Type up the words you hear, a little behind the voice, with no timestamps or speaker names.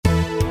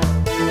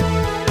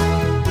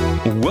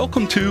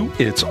Welcome to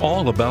It's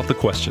All About the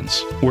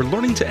Questions, where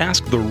learning to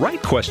ask the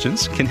right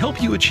questions can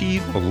help you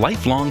achieve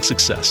lifelong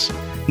success.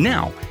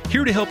 Now,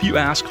 here to help you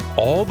ask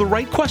all the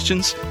right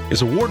questions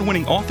is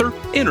award-winning author,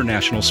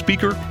 international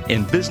speaker,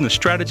 and business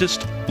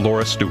strategist,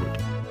 Laura Stewart.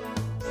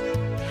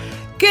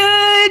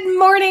 Good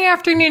morning,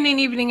 afternoon, and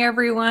evening,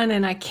 everyone.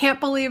 And I can't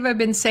believe I've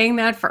been saying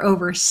that for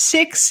over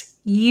 6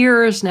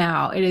 years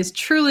now. It is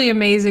truly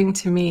amazing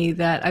to me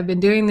that I've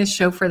been doing this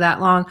show for that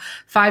long.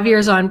 5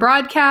 years on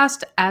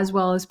broadcast as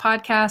well as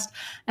podcast.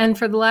 And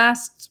for the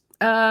last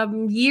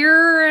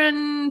year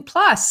and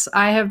plus,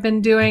 I have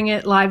been doing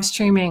it live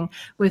streaming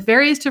with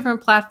various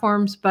different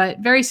platforms, but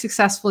very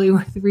successfully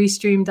with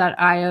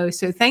Restream.io.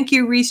 So thank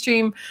you,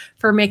 Restream,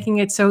 for making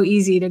it so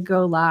easy to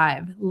go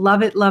live.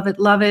 Love it, love it,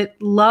 love it.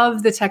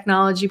 Love the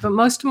technology. But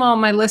most of all,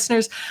 my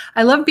listeners,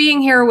 I love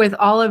being here with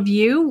all of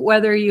you,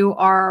 whether you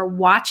are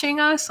watching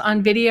us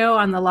on video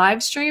on the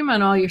live stream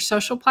on all your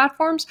social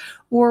platforms,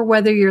 or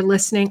whether you're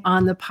listening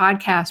on the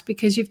podcast,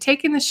 because you've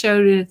taken the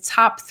show to the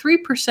top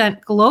 3%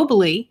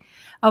 globally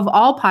of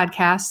all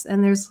podcasts.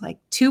 And there's like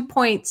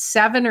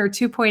 2.7 or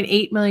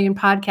 2.8 million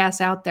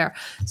podcasts out there.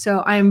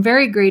 So I am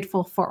very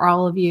grateful for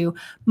all of you.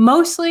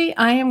 Mostly,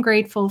 I am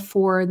grateful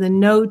for the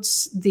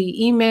notes, the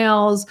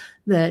emails,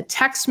 the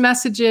text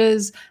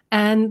messages,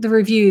 and the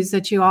reviews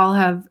that you all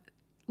have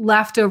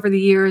left over the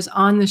years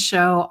on the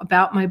show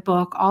about my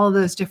book, all of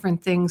those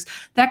different things.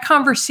 That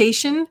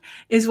conversation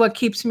is what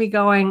keeps me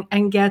going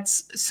and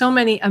gets so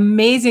many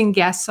amazing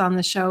guests on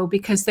the show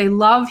because they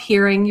love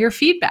hearing your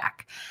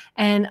feedback.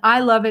 And I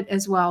love it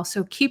as well.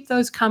 So keep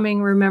those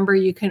coming. Remember,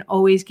 you can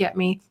always get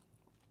me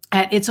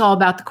at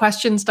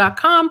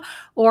it'sallaboutthequestions.com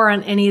or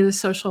on any of the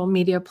social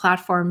media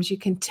platforms. You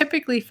can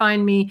typically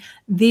find me,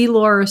 the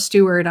Laura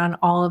Stewart, on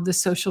all of the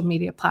social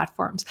media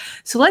platforms.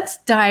 So let's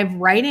dive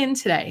right in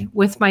today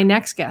with my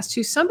next guest,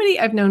 who's somebody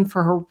I've known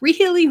for a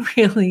really,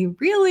 really,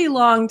 really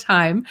long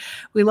time.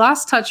 We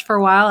lost touch for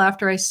a while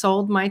after I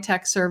sold my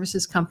tech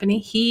services company.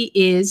 He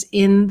is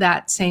in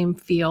that same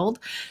field.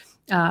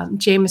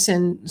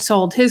 Jameson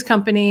sold his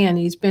company and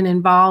he's been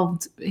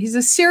involved. He's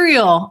a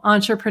serial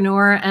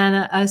entrepreneur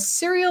and a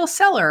serial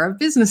seller of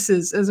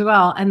businesses as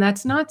well. And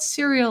that's not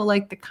cereal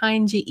like the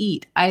kind you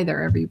eat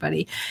either,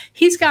 everybody.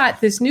 He's got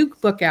this new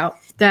book out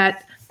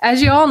that,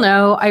 as you all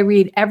know, I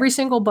read every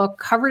single book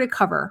cover to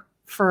cover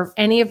for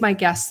any of my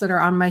guests that are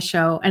on my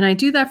show. And I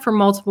do that for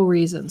multiple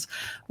reasons.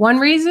 One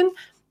reason,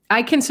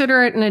 I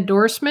consider it an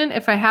endorsement.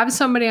 If I have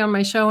somebody on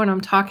my show and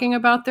I'm talking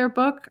about their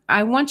book,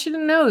 I want you to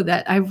know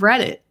that I've read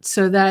it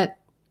so that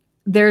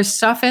there's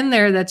stuff in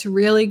there that's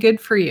really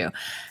good for you.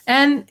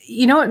 And,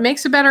 you know, it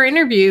makes a better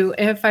interview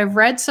if I've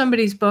read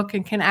somebody's book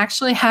and can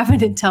actually have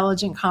an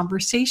intelligent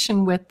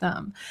conversation with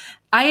them.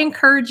 I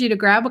encourage you to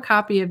grab a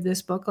copy of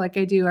this book like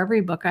I do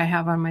every book I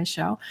have on my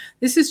show.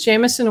 This is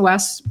Jameson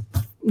West's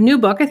new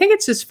book. I think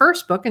it's his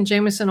first book, and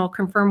Jameson will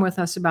confirm with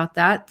us about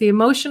that. The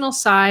Emotional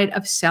Side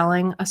of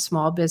Selling a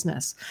Small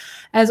Business.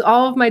 As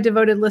all of my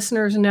devoted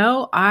listeners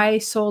know, I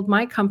sold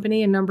my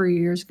company a number of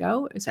years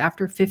ago. It's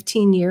after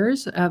 15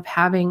 years of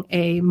having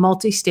a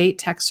multi-state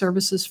tech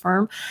services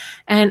firm.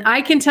 And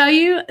I can tell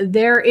you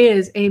there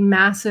is a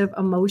massive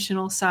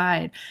emotional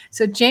side.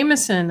 So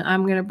Jameson,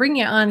 I'm going to bring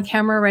you on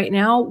camera right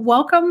now.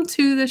 Welcome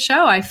to the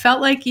show. I felt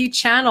like you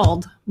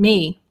channeled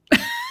me.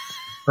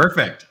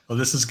 Perfect. Well,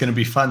 this is going to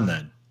be fun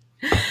then.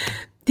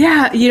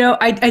 Yeah, you know,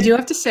 I do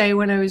have to say,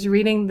 when I was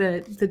reading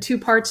the two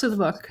parts of the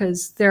book,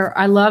 because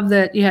I love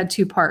that you had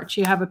two parts.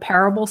 You have a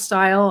parable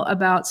style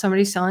about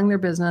somebody selling their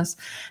business,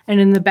 and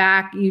in the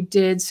back you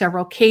did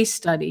several case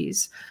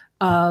studies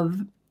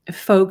of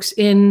folks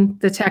in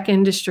the tech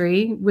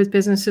industry with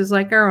businesses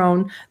like our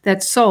own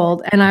that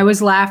sold. And I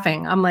was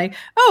laughing. I'm like,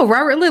 oh,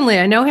 Robert Lindley,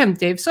 I know him.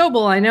 Dave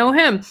Sobel, I know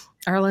him.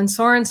 Arlen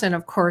Sorensen,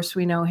 of course,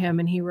 we know him,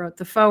 and he wrote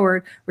the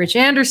foreword. Rich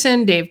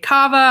Anderson, Dave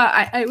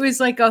Kava. It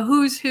was like a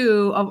who's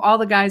who of all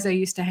the guys I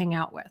used to hang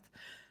out with.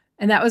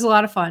 And that was a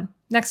lot of fun.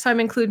 Next time,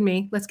 include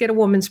me. Let's get a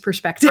woman's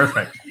perspective.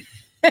 Perfect.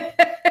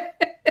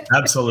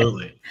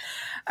 Absolutely.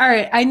 All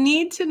right. I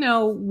need to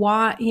know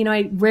why, you know,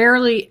 I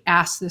rarely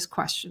ask this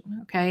question.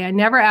 Okay. I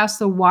never ask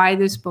the why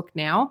this book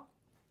now.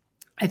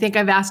 I think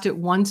I've asked it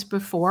once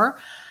before,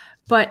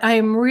 but I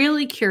am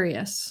really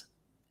curious.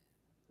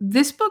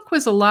 This book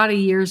was a lot of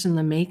years in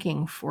the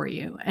making for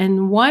you.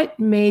 And what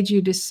made you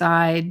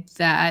decide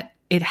that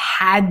it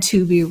had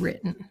to be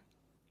written?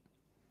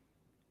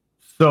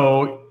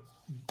 So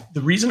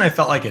the reason I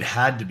felt like it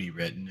had to be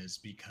written is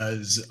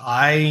because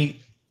I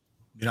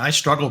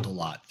struggled a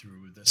lot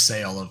through the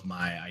sale of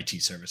my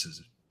IT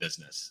services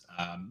business.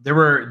 There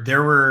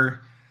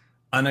were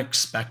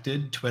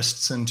unexpected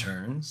twists and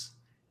turns,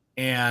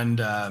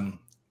 and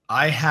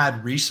I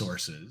had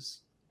resources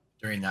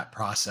during that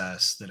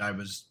process that I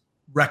was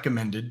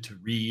recommended to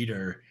read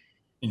or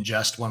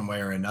ingest one way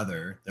or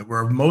another that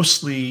were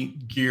mostly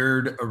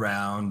geared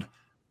around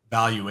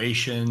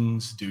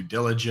valuations, due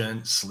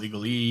diligence,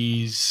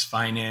 legalese,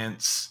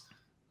 finance,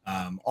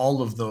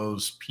 all of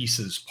those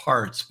pieces,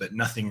 parts, but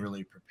nothing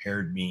really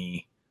prepared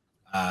me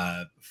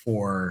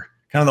for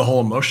kind of the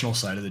whole emotional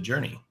side of the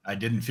journey. I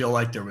didn't feel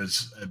like there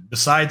was,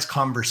 besides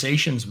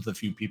conversations with a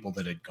few people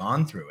that had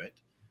gone through it,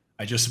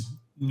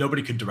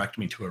 nobody could direct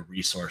me to a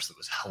resource that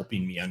was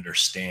helping me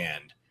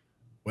understand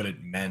what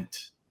it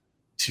meant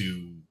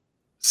to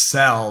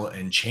sell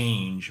and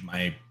change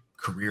my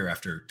career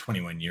after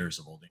 21 years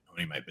of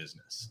owning my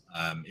business.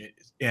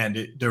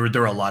 There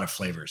were a lot of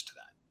flavors to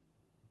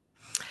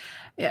that.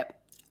 Yeah.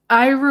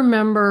 I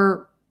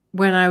remember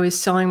when I was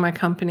selling my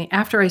company,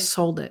 after I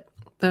sold it,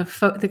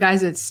 the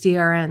guys at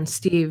STRN,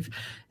 Steve,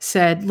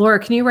 said, Laura,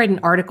 can you write an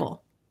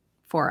article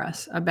for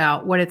us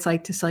about what it's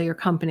like to sell your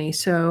company?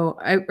 So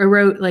I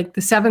wrote like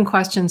the 7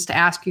 questions to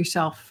ask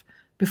yourself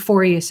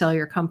before you sell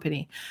your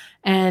company.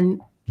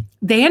 And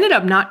they ended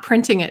up not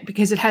printing it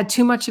because it had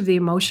too much of the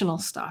emotional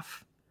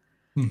stuff.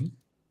 Mm-hmm.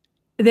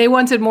 They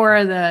wanted more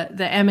of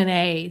the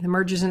M&A, the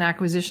mergers and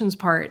acquisitions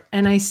part.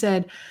 And I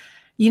said,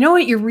 you know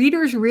what? Your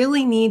readers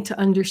really need to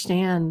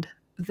understand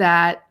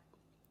that,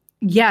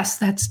 yes,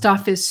 that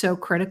stuff is so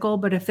critical,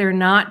 but if they're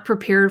not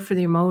prepared for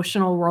the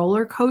emotional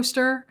roller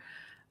coaster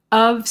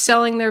of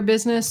selling their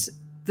business,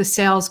 the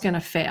sale's going to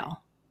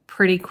fail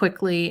pretty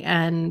quickly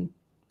and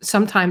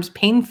sometimes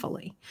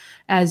painfully,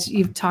 as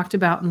you've talked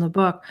about in the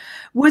book.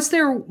 Was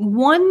there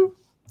one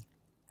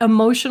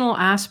emotional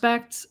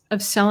aspect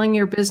of selling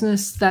your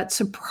business that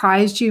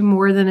surprised you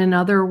more than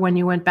another when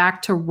you went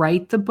back to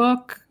write the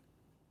book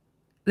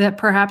that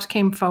perhaps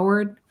came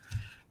forward?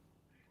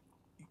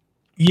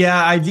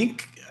 Yeah, I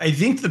think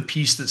the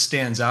piece that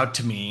stands out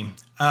to me,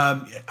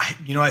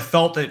 I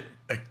felt it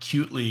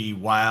acutely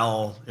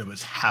while it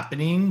was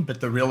happening, but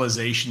the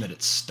realization that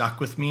it stuck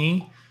with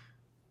me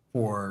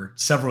for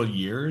several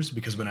years,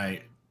 because when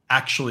I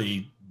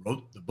actually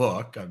wrote the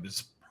book, it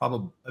was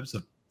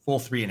a full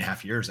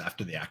 3.5 years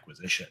after the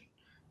acquisition.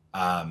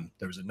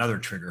 There was another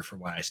trigger for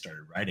why I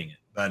started writing it,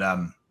 but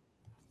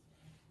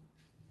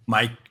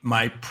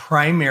my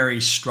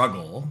primary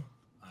struggle,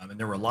 and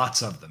there were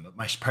lots of them, but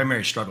my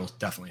primary struggle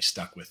definitely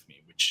stuck with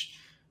me, which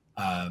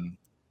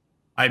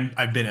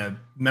I've been a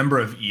member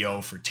of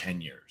EO for 10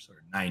 years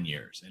or 9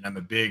 years, and I'm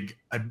a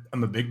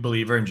big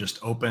believer in just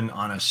open,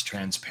 honest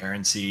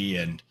transparency,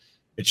 and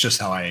it's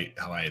just how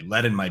I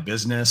led in my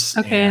business.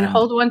 Okay, and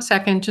hold 1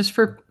 second, just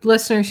for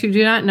listeners who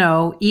do not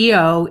know,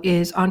 EO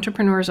is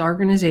Entrepreneurs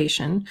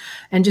Organization,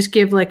 and just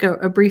give like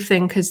a brief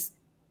thing, because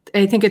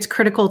I think it's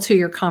critical to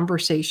your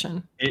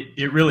conversation.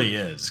 It really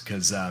is,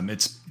 because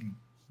it's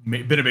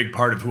been a big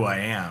part of who I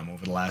am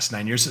over the last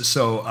 9 years.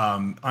 So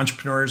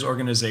Entrepreneurs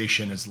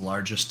Organization is the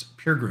largest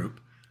peer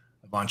group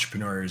of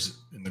entrepreneurs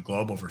in the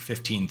globe, over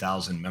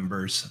 15,000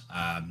 members.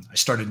 I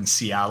started in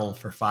Seattle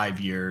for 5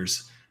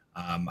 years.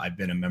 I've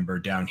been a member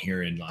down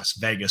here in Las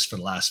Vegas for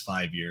the last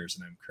 5 years,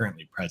 and I'm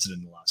currently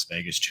president of the Las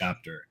Vegas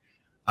chapter.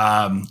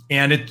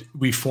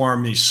 We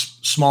form these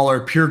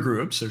smaller peer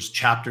groups. There's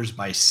chapters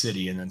by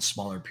city, and then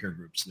smaller peer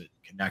groups that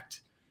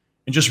connect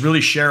and just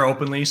really share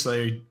openly, so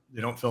they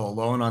don't feel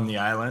alone on the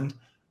island.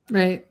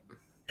 Right.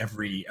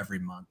 Every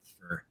month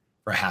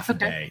for half a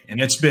day,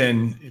 and it's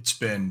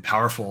been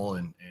powerful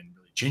and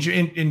really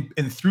changing.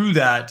 And through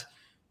that,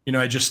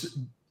 I just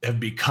have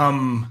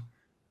become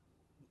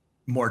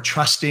more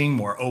trusting,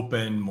 more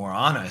open, more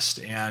honest.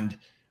 And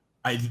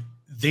I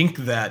think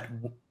that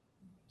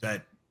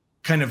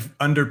kind of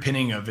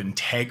underpinning of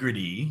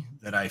integrity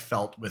that I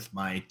felt with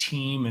my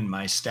team and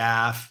my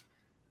staff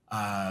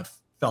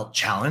felt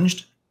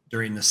challenged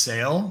during the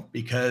sale,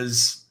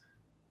 because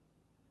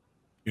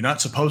you're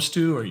not supposed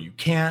to, or you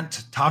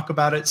can't talk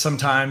about it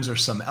sometimes, or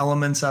some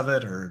elements of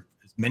it, or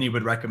as many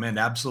would recommend,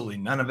 absolutely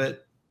none of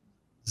it,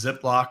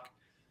 Ziploc.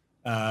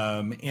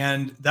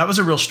 And that was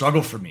a real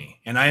struggle for me.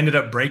 And I ended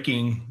up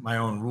breaking my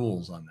own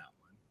rules on that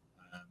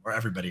one, or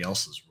everybody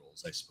else's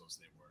rules, I suppose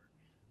they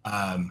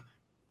were.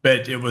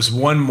 But it was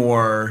one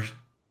more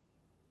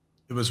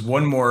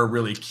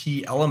really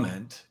key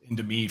element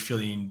into me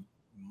feeling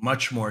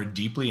much more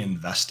deeply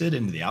invested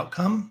into the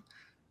outcome,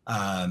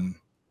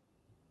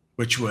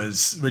 which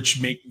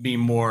made me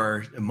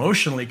more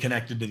emotionally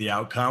connected to the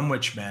outcome,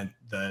 which meant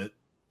the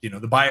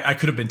buy, I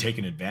could have been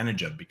taken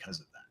advantage of because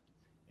of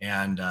that.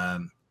 And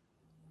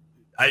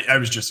I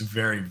was just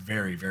very,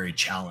 very, very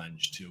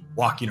challenged to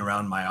walking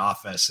around my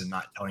office and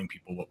not telling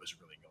people what was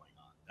really going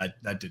on.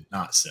 That did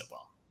not sit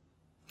well.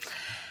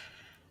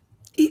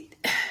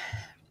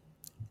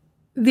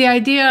 The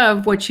idea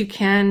of what you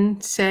can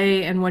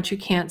say and what you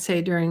can't say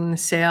during the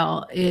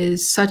sale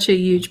is such a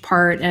huge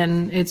part,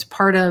 and it's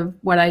part of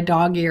what I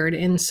dog-eared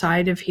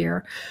inside of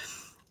here,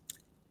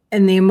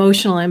 and the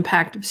emotional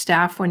impact of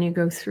staff when you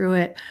go through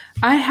it.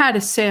 I had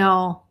a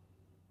sale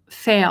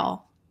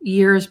fail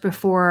years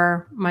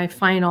before my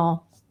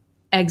final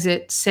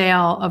exit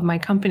sale of my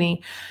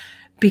company,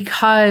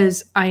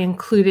 because I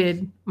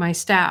included my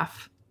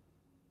staff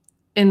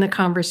in the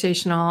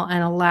conversational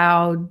and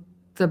allowed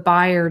the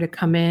buyer to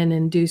come in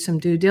and do some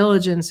due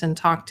diligence and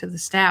talk to the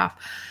staff.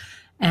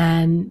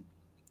 And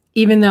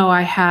even though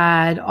I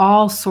had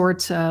all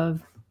sorts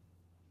of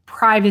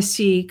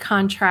privacy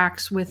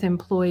contracts with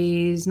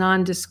employees,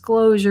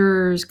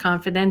 non-disclosures,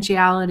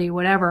 confidentiality,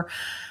 whatever,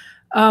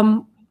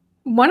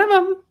 one of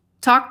them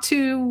talked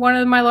to one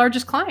of my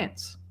largest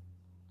clients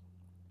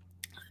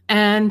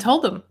and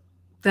told them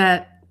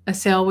that a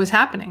sale was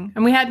happening.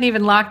 And we hadn't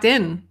even locked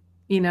in,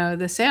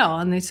 the sale.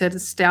 And they said a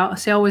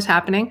sale was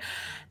happening.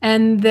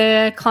 And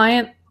the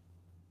client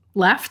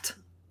left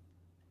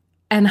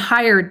and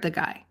hired the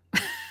guy.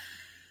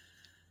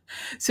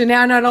 So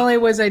now not only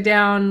was I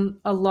down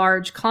a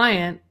large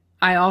client,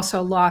 I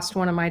also lost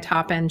one of my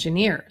top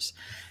engineers.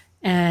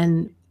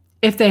 And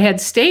if they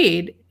had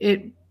stayed,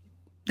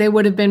 they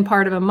would have been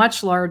part of a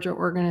much larger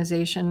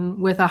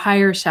organization with a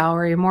higher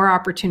salary, more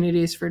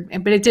opportunities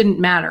but it didn't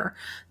matter.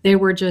 They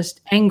were just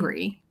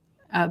angry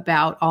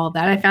about all of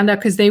that. I found out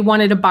because they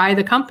wanted to buy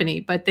the company,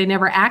 but they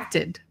never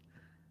acted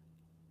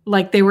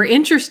like they were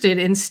interested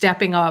in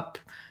stepping up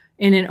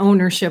in an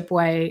ownership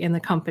way in the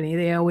company.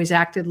 They always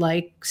acted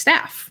like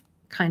staff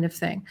kind of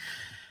thing.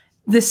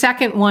 The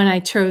second one, I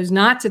chose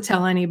not to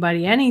tell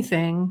anybody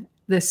anything.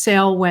 The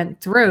sale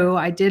went through.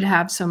 I did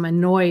have some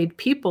annoyed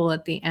people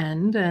at the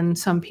end, and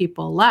some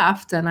people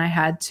left, and I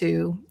had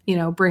to,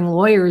 bring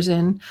lawyers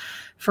in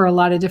for a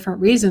lot of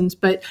different reasons.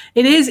 But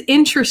it is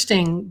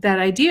interesting, that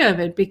idea of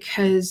it,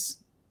 because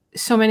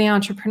so many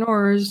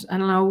entrepreneurs, I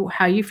don't know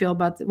how you feel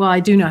about it. Well,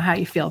 I do know how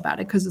you feel about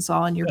it because it's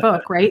all in your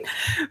book, right?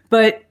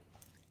 But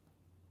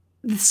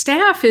the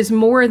staff is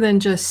more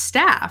than just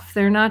staff.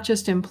 They're not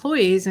just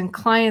employees, and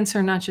clients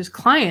are not just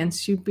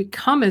clients. You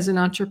become, as an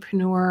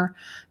entrepreneur,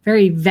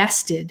 very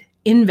invested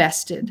in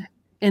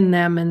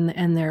them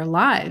and their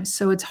lives.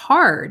 So it's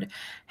hard.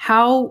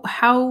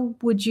 How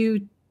would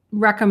you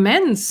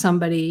recommend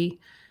somebody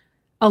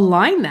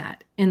align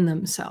that in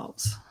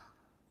themselves?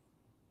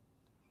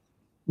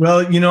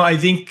 Well, I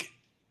think,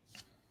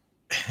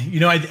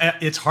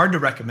 it's hard to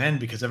recommend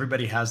because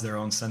everybody has their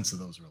own sense of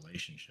those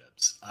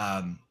relationships.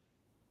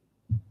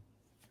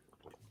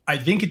 I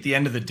think at the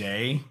end of the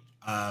day,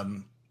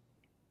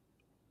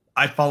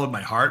 I followed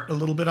my heart a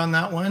little bit on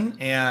that one.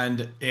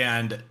 And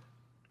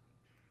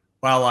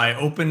while I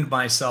opened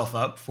myself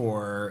up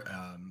for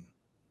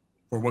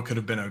what could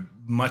have been a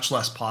much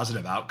less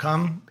positive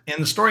outcome,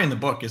 and the story in the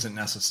book isn't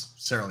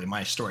necessarily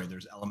my story.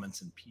 There's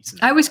elements and pieces.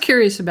 I was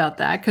curious about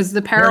that because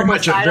the parable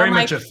very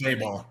much a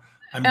fable.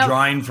 I'm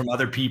drawing from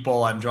other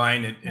people. I'm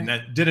drawing it, and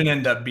that didn't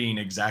end up being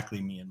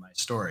exactly me and my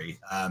story.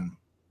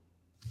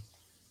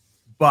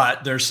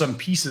 But there's some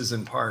pieces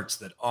and parts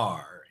that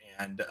are,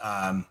 and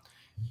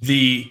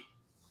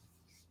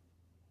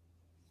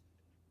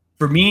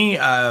for me,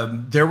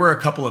 there were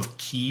a couple of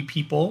key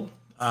people,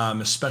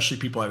 especially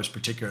people I was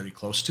particularly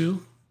close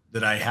to,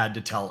 that I had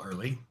to tell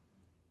early,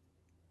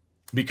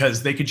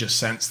 because they could just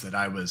sense that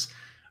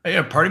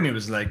part of me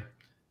was like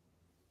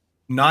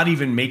not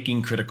even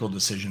making critical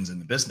decisions in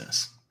the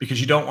business, because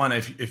you don't want to,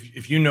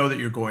 if you know that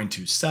you're going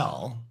to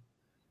sell,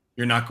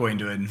 you're not going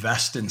to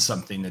invest in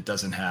something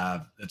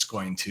that's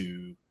going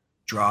to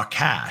draw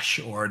cash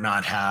or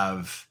not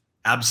have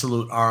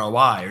absolute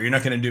ROI, or you're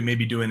not going to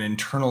do an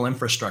internal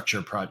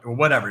infrastructure project or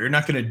whatever. You're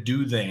not going to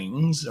do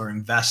things or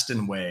invest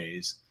in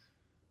ways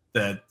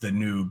that the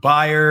new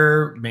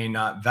buyer may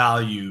not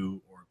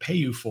value or pay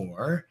you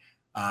for.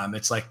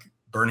 It's like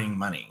burning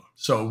money.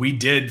 So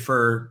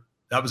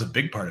that was a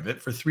big part of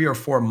it. For 3 or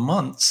 4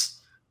 months,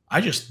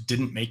 I just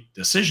didn't make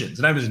decisions.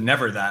 And I was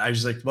never that. I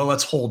was like, well,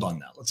 let's hold on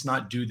that. Let's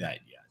not do that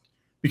yet,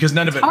 because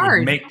none of it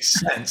would make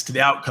sense to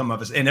the outcome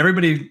of it. And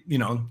everybody,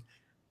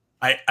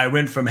 I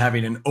went from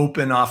having an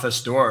open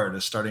office door to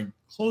starting to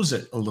close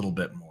it a little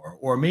bit more,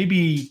 or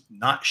maybe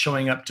not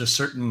showing up to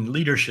certain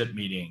leadership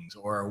meetings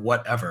or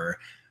whatever,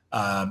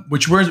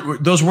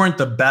 those weren't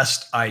the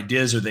best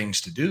ideas or things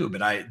to do.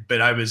 But I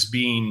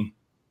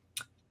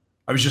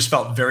just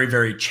felt very,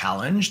 very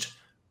challenged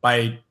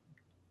by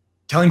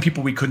telling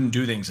people we couldn't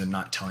do things and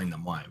not telling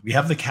them why. We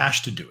have the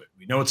cash to do it.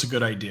 We know it's a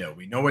good idea.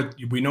 We know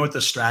what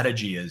the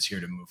strategy is here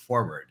to move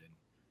forward.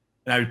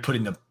 And I was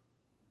putting the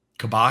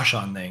kibosh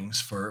on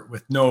things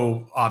with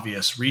no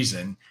obvious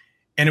reason.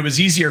 And it was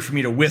easier for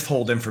me to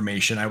withhold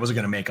information. I wasn't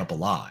going to make up a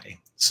lie.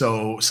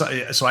 So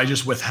I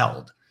just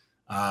withheld.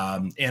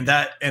 And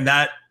that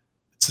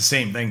it's the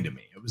same thing to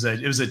me.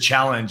 It was a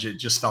challenge. It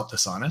just felt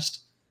dishonest.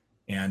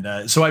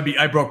 And so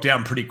I broke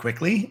down pretty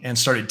quickly and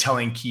started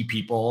telling key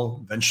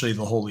people, eventually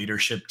the whole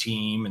leadership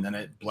team. And then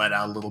it bled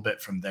out a little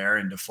bit from there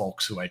into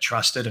folks who I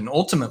trusted. And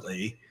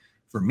ultimately,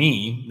 for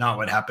me, not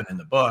what happened in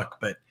the book,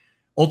 but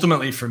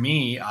ultimately for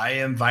me, I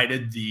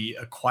invited the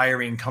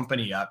acquiring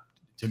company up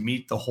to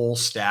meet the whole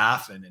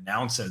staff and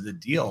announce the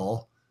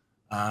deal.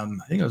 I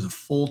think it was a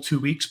full 2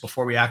 weeks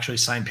before we actually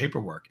signed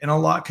paperwork. And a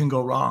lot can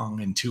go wrong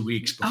in 2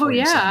 weeks before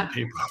you sign the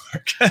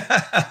paperwork.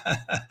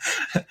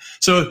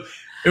 So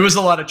it was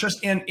a lot of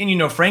trust. And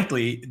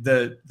frankly,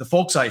 the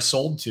folks I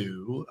sold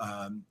to,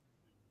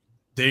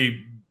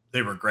 they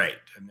were great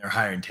and they're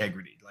high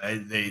integrity.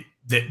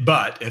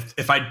 But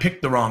if I'd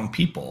picked the wrong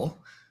people,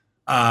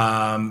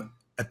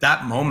 at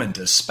that moment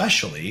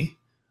especially,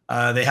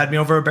 they had me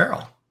over a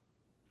barrel.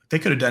 They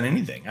could have done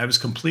anything. I was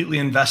completely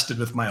invested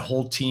with my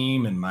whole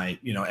team and my,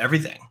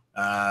 everything.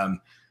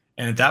 And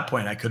at that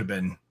point, I could have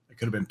been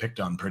picked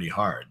on pretty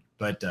hard.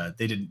 but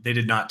they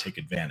did not take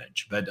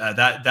advantage. But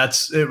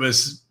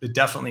it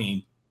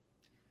definitely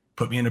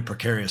put me in a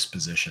precarious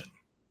position.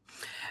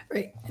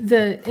 Right.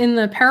 In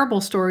the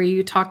parable story,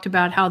 you talked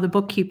about how the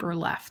bookkeeper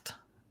left,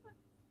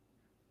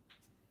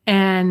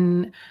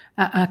 and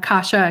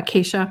Acacia,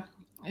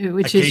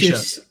 which Acacia.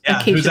 is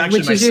Acacia,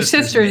 which is your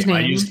sister's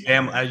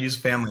name. I use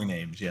family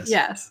names. Yes.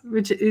 Yes,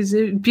 which is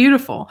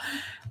beautiful.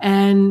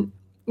 And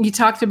you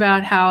talked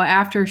about how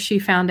after she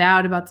found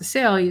out about the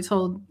sale, you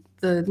told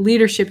the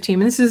leadership team,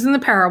 and this is in the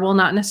parable,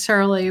 not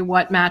necessarily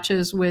what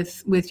matches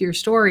with your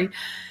story.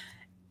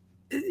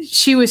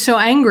 She was so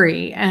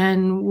angry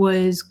and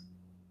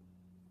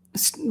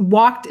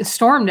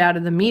stormed out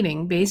of the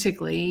meeting.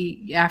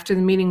 Basically, after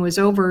the meeting was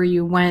over,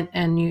 you went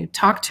and you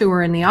talked to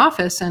her in the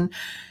office, and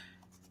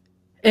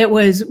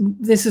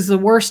this is the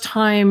worst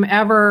time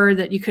ever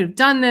that you could have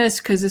done this,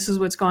 because this is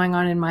what's going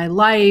on in my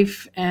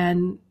life.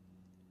 And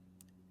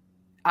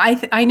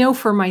I know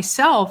for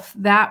myself,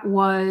 that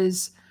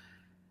was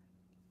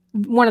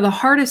one of the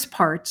hardest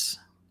parts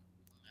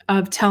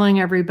of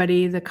telling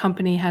everybody the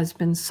company has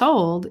been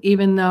sold,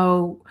 even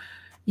though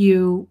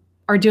you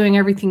are doing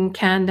everything you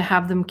can to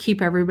have them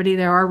keep everybody.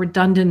 There are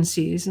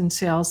redundancies in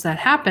sales that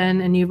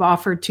happen, and you've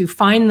offered to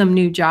find them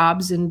new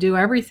jobs and do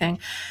everything.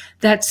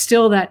 That's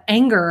still that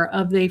anger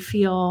of they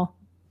feel,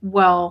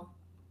 well,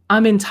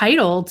 I'm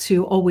entitled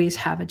to always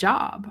have a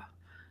job,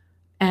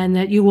 and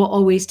that you will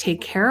always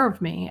take care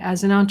of me.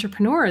 As an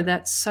entrepreneur,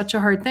 that's such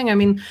a hard thing. I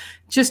mean,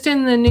 just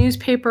in the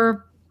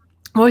newspaper,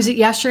 what was it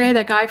yesterday?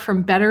 That guy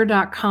from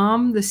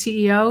Better.com, the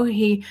CEO,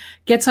 he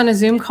gets on a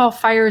Zoom call,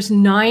 fires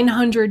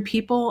 900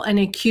 people, and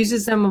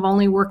accuses them of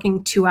only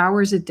working 2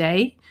 hours a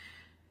day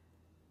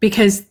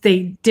because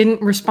they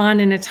didn't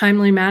respond in a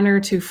timely manner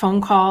to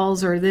phone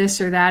calls or this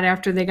or that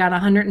after they got a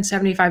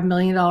 $175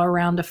 million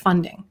round of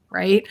funding,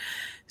 right?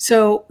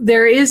 So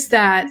there is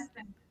that,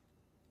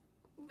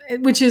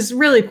 which is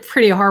really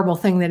pretty horrible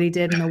thing that he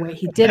did in the way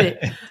he did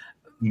it.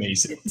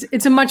 Amazing.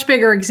 It's a much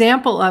bigger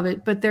example of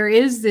it, but there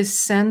is this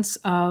sense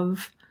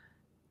of,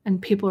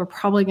 and people are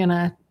probably going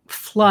to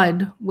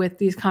flood with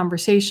these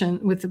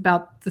conversations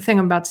about the thing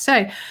I'm about to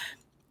say.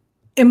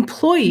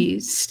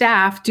 Employees,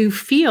 staff do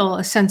feel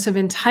a sense of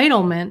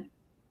entitlement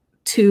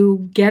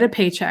to get a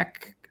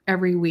paycheck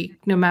every week,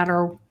 no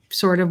matter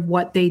sort of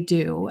what they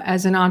do.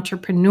 As an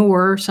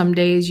entrepreneur, some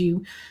days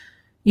you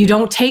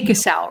don't take a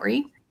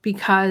salary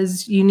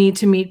because you need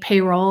to meet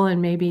payroll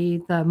and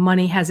maybe the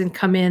money hasn't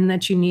come in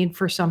that you need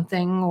for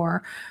something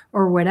or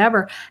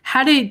whatever.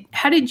 How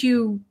did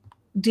you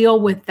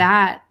deal with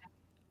that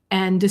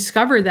and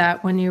discover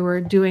that when you were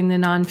doing the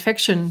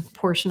nonfiction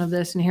portion of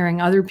this and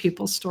hearing other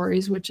people's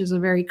stories, which is a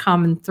very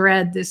common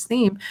thread, this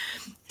theme,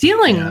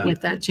 dealing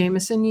with that,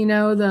 Jameson,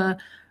 the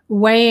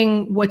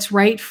weighing what's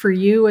right for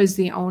you as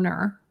the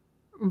owner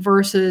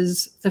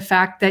versus the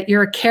fact that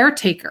you're a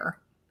caretaker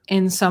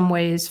in some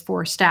ways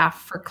for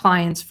staff, for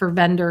clients, for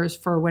vendors,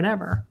 for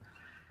whatever.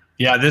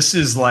 Yeah, this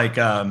is like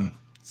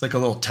it's like a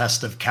little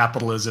test of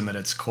capitalism at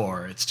its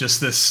core. It's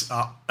just this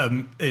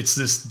it's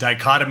this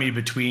dichotomy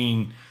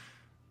between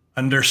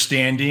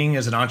understanding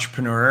as an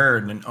entrepreneur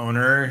and an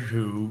owner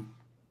who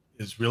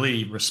is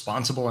really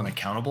responsible and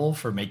accountable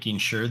for making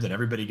sure that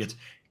everybody gets,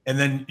 and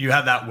then you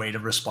have that weight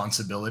of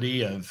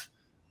responsibility of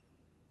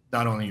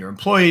not only your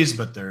employees,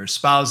 but their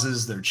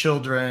spouses, their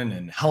children,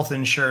 and health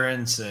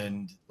insurance,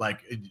 and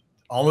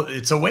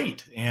it's a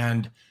weight.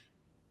 And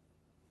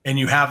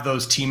you have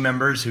those team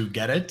members who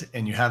get it,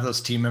 and you have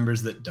those team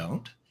members that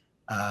don't.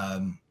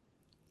 And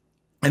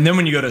then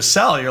when you go to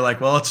sell, you're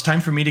like, well, it's time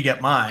for me to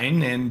get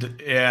mine. And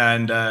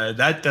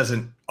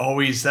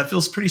that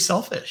feels pretty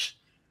selfish.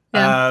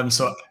 Yeah.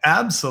 So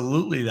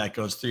absolutely that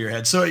goes through your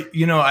head. So,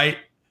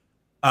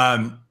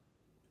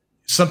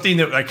 something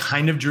that I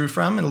kind of drew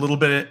from and a little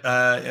bit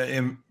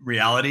in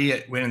reality,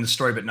 it went in the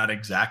story, but not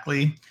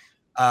exactly.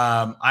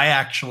 I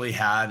actually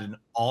had an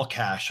all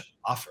cash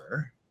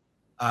offer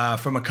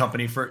from a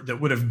company that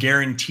would have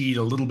guaranteed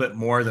a little bit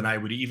more than I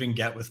would even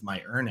get with my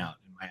earnout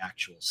in my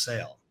actual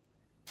sale.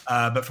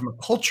 But from a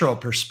cultural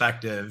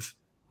perspective,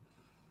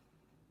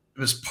 it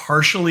was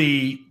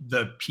partially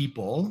the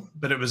people,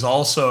 but it was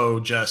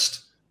also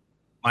just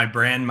my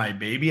brand, my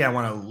baby. I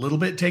want a little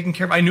bit taken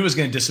care of. I knew it was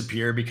going to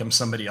disappear, become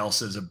somebody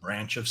else's, a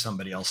branch of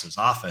somebody else's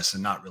office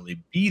and not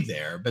really be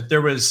there. But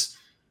there was,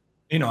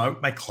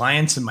 my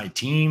clients and my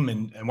team,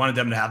 and I wanted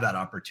them to have that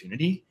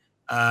opportunity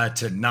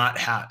to not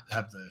have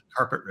the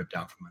carpet ripped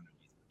out from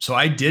underneath. So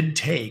I did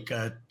take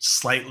a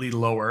slightly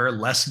lower,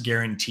 less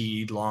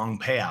guaranteed long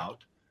payout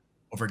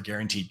over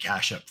guaranteed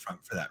cash up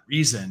front for that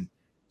reason.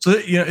 So,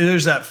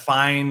 there's that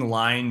fine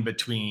line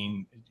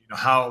between,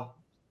 how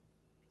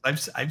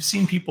I've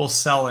seen people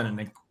sell in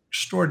an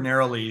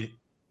extraordinarily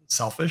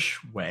selfish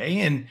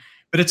way,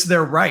 but it's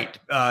their right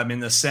in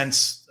the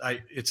sense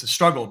it's a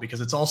struggle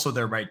because it's also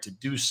their right to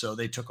do so.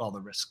 They took all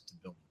the risk to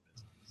build the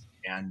business,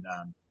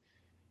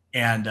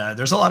 and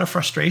there's a lot of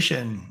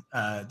frustration.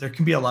 There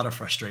can be a lot of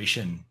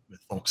frustration with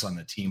folks on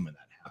the team when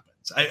that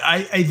happens.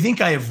 I think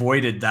I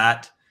avoided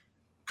that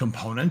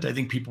component. I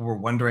think people were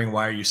wondering,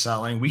 why are you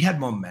selling? We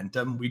had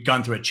momentum. We'd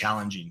gone through a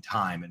challenging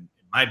time, and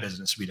in my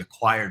business, we'd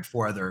acquired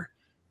four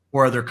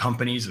other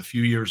companies a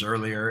few years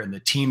earlier, and the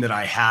team that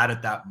I had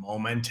at that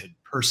moment had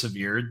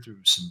persevered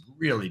through some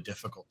really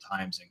difficult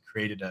times and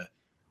created a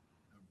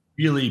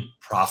really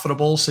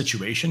profitable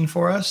situation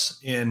for us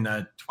in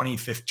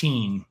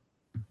 2015.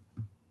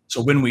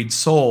 So when we'd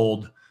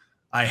sold,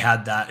 I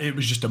had that. It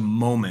was just a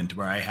moment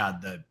where I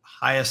had the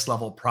highest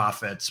level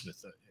profits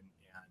with a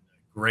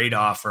great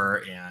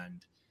offer,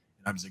 and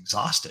I was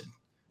exhausted.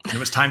 And it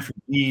was time for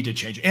me to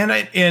change. And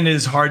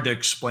it's hard to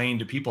explain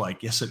to people. I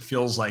guess it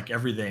feels like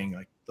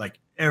everything, like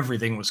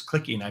everything was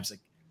clicking. I was like,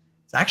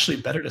 it's actually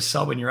better to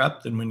sell when you're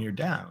up than when you're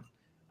down,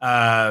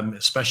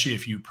 especially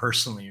if you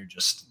personally are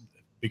just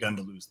begun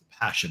to lose the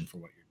passion for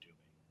what you're doing.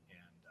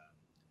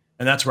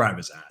 And that's where I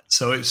was at.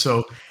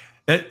 So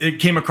it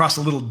came across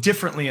a little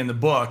differently in the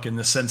book, in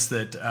the sense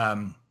that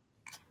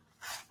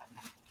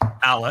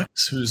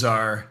Alex, who's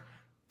our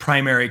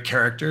primary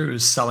character,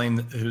 who's selling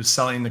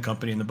the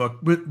company in the book,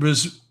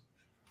 was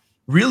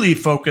really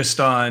focused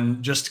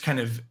on just kind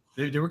of,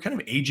 they were kind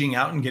of aging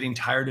out and getting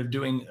tired of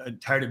doing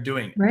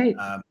it. Right.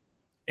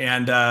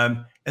 And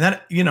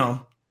that,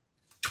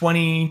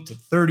 20 to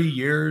 30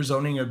 years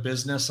owning a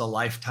business, a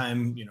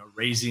lifetime,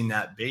 raising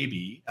that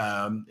baby.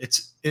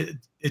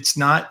 It's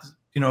not,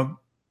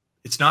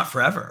 it's not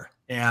forever.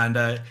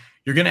 And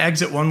you're going to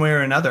exit one way or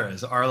another,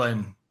 as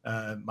Arlen,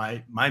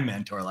 my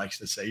mentor, likes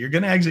to say. You're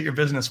going to exit your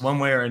business one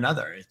way or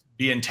another.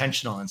 Be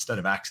intentional instead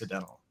of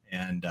accidental.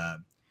 And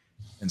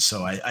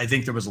so I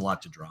think there was a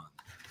lot to draw on.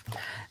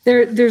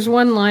 There's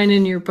one line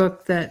in your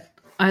book that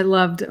I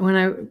loved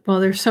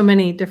there's so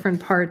many different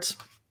parts,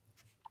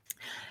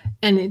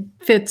 and it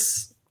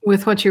fits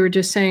with what you were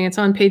just saying. It's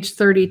on page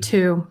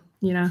 32.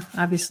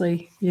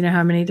 Obviously,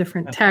 how many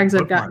different tags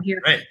I've got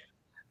here. Right.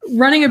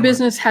 Running a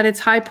business had its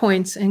high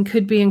points and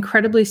could be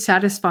incredibly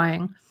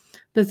satisfying.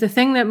 But the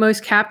thing that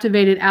most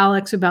captivated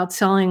Alex about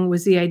selling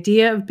was the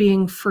idea of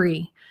being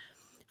free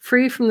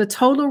from the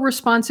total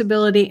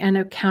responsibility and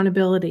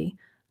accountability,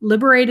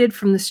 liberated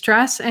from the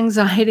stress,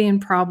 anxiety,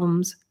 and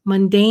problems,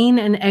 mundane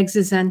and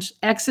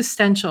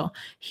existential.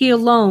 He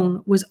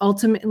alone was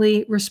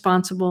ultimately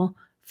responsible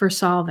for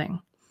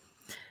solving.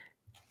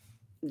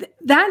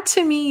 That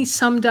to me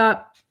summed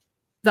up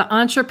the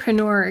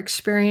entrepreneur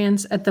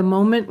experience at the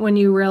moment when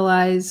you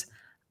realize,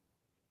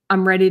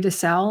 I'm ready to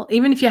sell.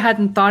 Even if you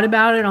hadn't thought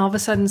about it, all of a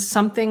sudden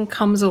something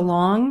comes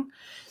along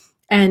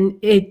and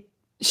it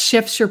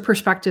shifts your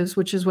perspectives,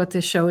 which is what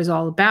this show is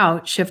all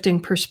about, shifting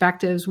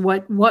perspectives.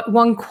 What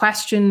one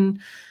question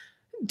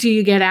do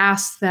you get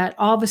asked that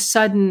all of a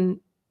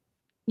sudden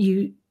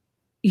you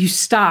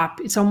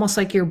stop? It's almost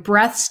like your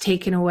breath's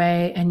taken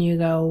away and you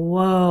go,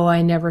 whoa,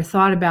 I never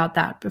thought about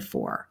that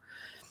before.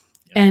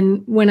 Yeah.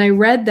 And when I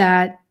read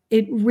that,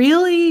 it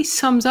really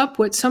sums up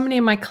what so many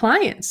of my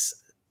clients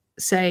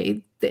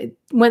say.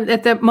 When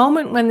at that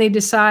moment when they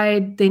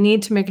decide they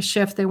need to make a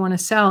shift, they want to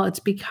sell, it's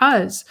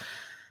because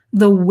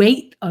the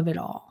weight of it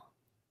all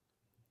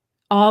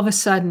of a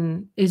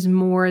sudden is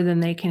more than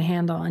they can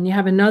handle. And you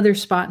have another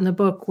spot in the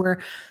book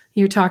where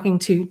you're talking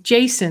to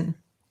Jason,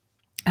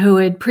 who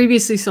had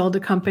previously sold a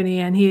company,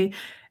 and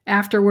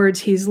afterwards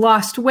he's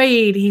lost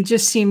weight. He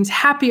just seems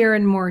happier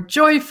and more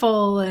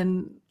joyful,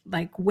 and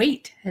like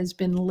weight has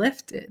been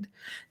lifted.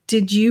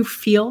 Did you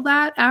feel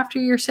that after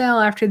your sale,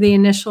 after the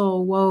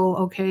initial, whoa,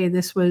 okay,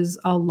 this was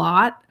a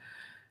lot?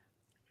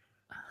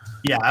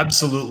 Yeah,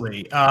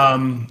 absolutely.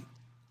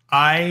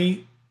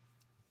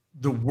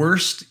 The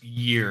worst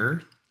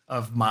year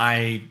of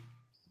my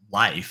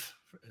life,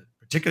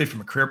 particularly from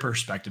a career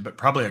perspective, but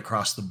probably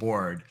across the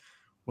board,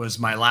 was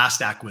my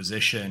last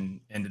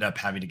acquisition. Ended up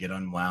having to get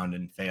unwound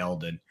and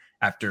failed. And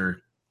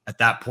after, at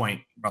that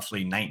point,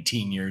 roughly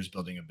 19 years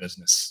building a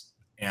business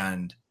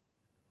and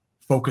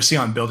focusing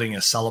on building a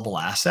sellable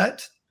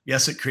asset.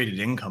 Yes, it created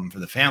income for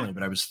the family,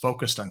 but I was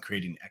focused on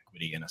creating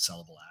equity in a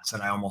sellable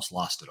asset. I almost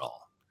lost it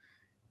all.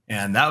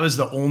 And that was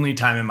the only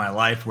time in my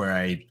life where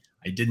I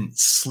didn't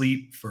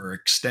sleep for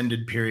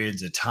extended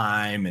periods of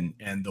time,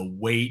 and the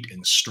weight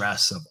and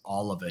stress of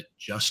all of it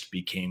just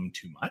became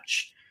too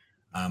much.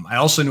 I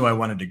also knew I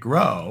wanted to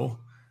grow.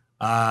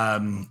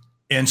 And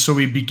so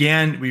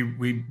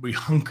we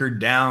hunkered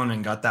down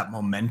and got that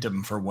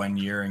momentum for 1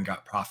 year and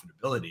got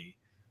profitability.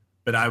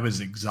 But I was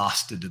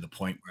exhausted to the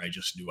point where I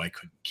just knew I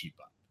couldn't keep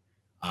up.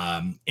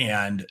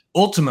 And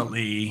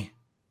ultimately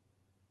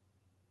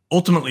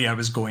I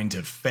was going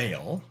to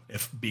fail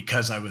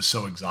because I was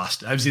so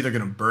exhausted. I was either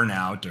going to burn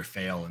out or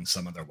fail in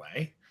some other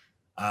way.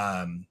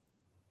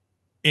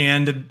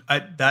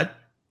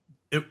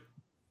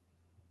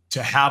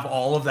 To have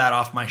all of that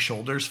off my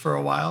shoulders for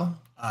a while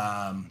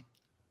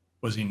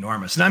was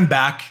enormous. And I'm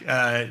back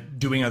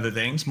doing other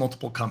things,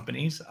 multiple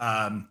companies.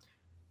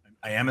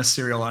 I am a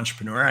serial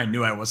entrepreneur. I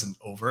knew I wasn't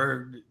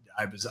over.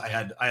 I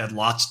had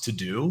lots to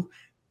do.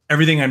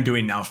 Everything I'm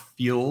doing now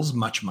feels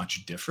much,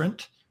 much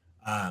different.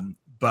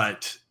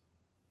 But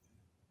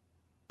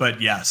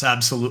yes,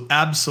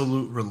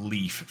 absolute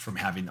relief from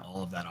having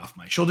all of that off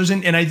my shoulders.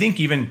 And I think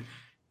even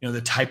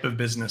the type of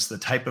business, the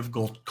type of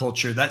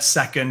culture, that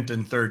second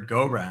and third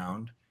go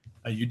round,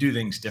 you do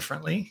things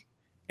differently,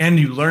 and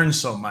you learn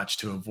so much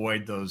to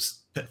avoid those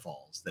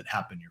pitfalls that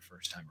happen your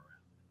first time around.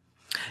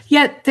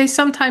 Yet they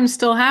sometimes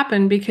still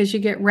happen because you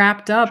get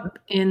wrapped up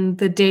in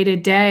the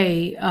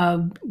day-to-day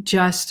of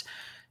just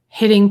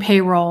hitting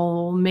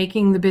payroll,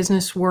 making the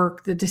business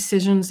work, the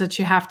decisions that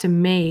you have to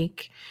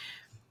make.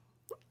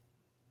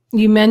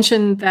 You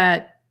mentioned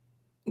that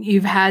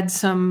you've had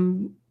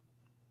some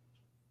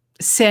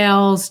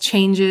sales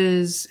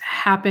changes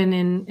happen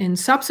in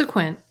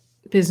subsequent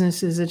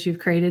businesses that you've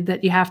created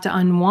that you have to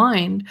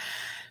unwind.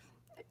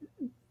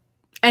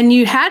 And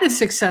you had a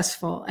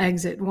successful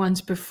exit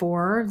once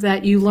before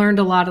that you learned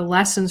a lot of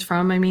lessons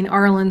from. I mean,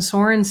 Arlen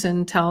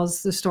Sorensen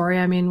tells the story.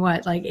 I mean,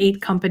 like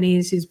 8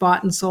 companies he's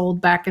bought and sold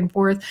back and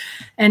forth.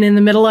 And in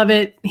the middle of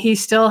it, he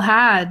still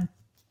had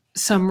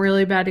some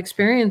really bad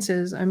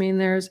experiences. I mean,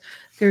 there's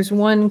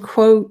one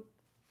quote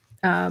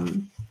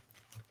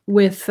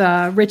with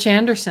Rich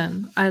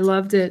Anderson. I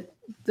loved it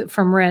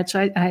from Rich.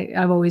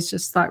 I've always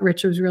just thought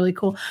Rich was really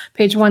cool.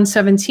 Page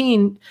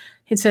 117.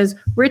 It says,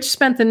 Rich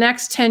spent the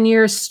next 10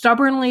 years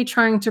stubbornly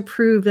trying to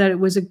prove that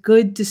it was a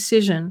good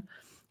decision,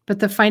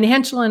 but the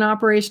financial and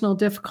operational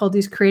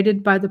difficulties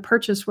created by the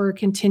purchase were a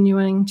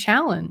continuing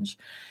challenge.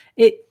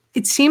 It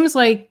seems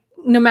like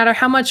no matter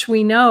how much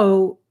we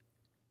know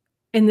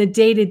in the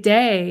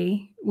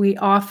day-to-day, we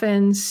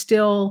often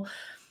still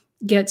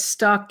get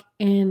stuck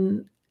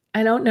in,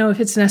 I don't know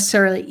if it's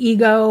necessarily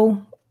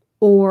ego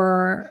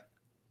or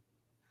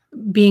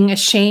being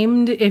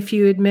ashamed if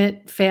you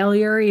admit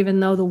failure,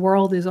 even though the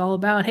world is all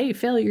about, hey,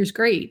 failure's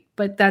great,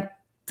 but that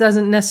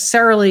doesn't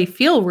necessarily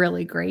feel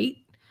really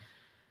great.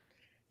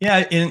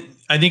 Yeah. And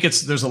I think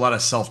there's a lot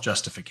of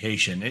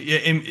self-justification.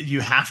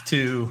 You have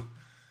to,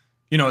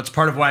 it's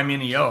part of why I'm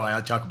in EO. I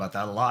talk about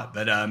that a lot,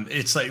 but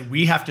it's like,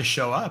 we have to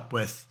show up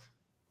with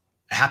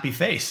a happy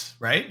face,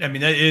 right? I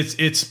mean,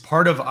 it's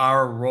part of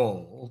our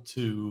role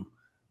to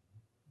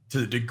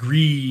the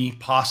degree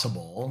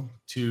possible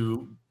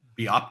to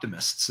be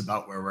optimists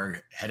about where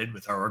we're headed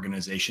with our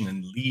organization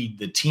and lead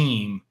the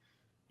team,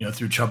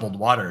 through troubled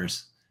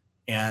waters.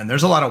 And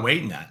there's a lot of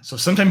weight in that. So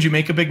sometimes you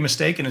make a big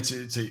mistake, and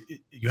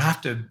you have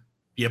to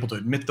be able to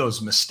admit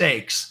those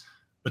mistakes,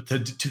 but to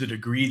the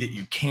degree that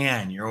you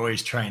can, you're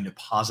always trying to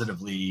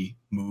positively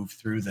move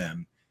through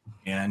them.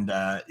 And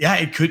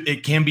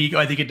it can be,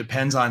 I think it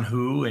depends on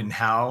who and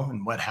how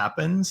and what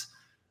happens.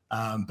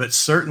 But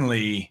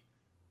certainly,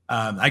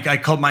 I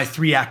called my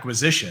 3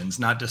 acquisitions,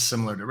 not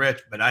dissimilar to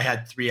Rich, but I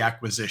had 3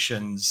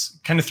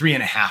 acquisitions, kind of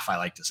 3.5. I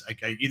like to say,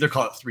 I either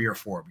call it 3 or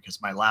 4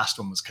 because my last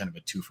one was kind of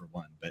a 2 for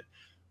 1. But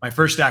my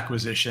first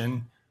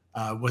acquisition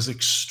was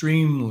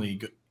extremely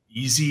good,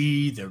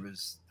 easy. The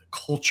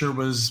culture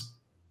was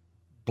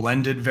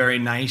blended very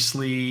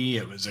nicely.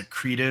 It was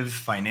accretive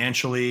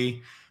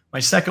financially. My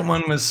second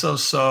one was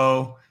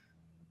so,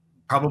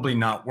 probably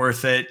not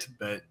worth it,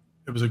 but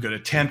it was a good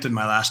attempt. And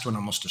my last one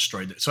almost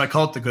destroyed it. So I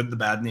call it the good, the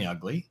bad, and the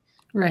ugly.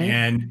 Right.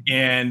 And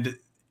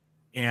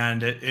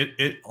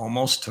it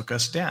almost took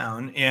us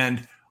down.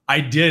 And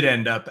I did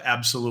end up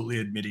absolutely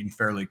admitting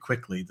fairly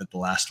quickly that the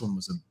last one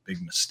was a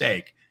big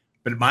mistake.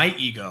 But my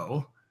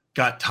ego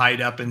got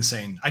tied up in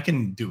saying, I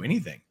can do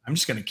anything. I'm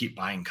just going to keep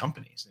buying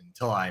companies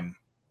until I'm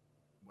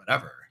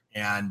whatever.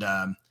 And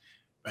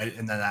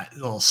then that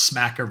little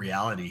smack of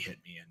reality hit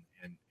me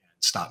and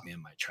stopped me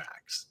in my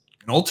tracks.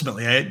 And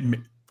ultimately,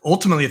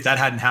 if that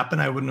hadn't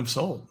happened, I wouldn't have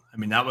sold. I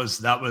mean, that was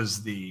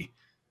the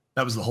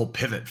whole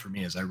pivot for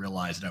me, as I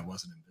realized I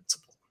wasn't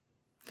invincible.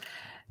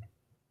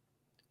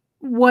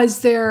 Was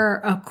there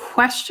a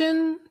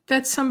question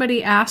that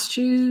somebody asked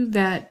you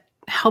that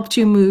helped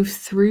you move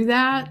through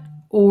that,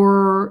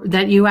 or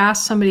that you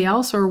asked somebody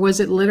else, or was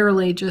it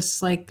literally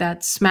just like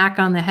that smack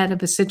on the head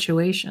of a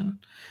situation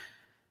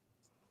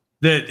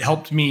that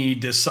helped me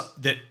decide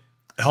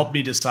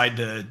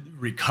to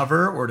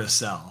recover or to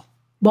sell?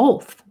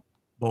 Both,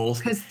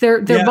 because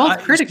they're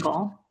both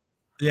critical.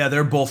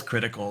 They're both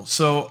critical.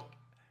 So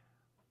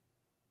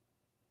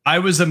I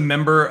was a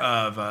member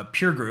of a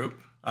peer group.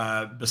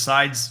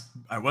 Besides,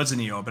 I was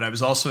in EO, but I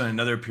was also in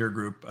another peer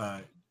group,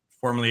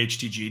 formerly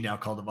HTG, now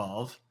called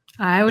Evolve.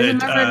 I was a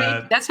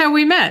member. That's how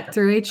we met,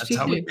 through HTG. That's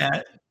how we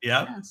met.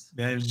 Yep. Yes.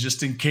 It was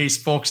just in case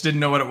folks didn't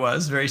know what it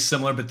was. Very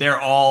similar, but they're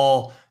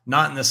all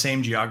not in the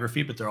same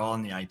geography, but they're all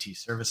in the IT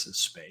services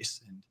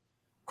space. And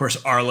of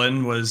course,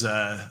 Arlen was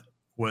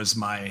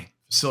my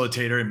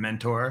facilitator and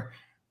mentor.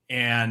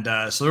 And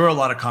so there were a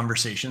lot of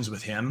conversations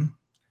with him.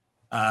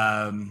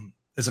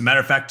 As a matter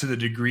of fact, to the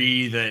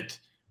degree that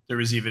there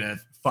was even a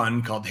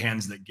fund called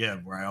Hands That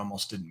Give, where I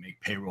almost didn't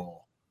make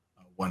payroll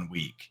 1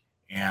 week.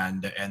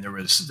 And there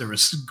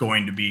was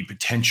going to be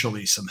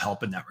potentially some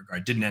help in that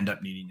regard. Didn't end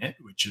up needing it,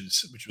 which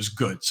was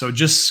good. So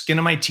just skin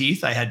of my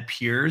teeth. I had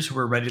peers who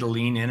were ready to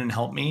lean in and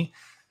help me.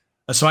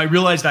 So I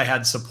realized I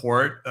had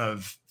support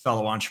of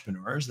fellow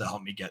entrepreneurs that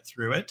helped me get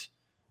through it.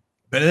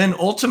 But then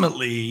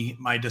ultimately,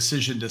 my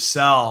decision to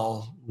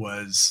sell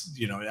was,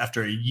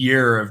 after a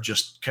year of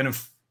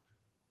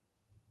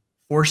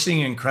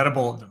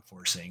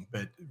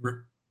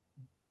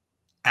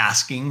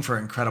asking for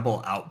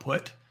incredible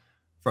output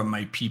from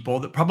my people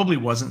that probably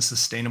wasn't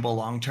sustainable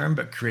long term,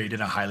 but created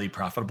a highly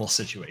profitable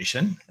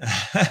situation.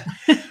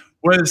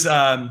 was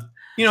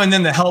and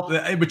then the help,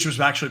 which was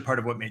actually part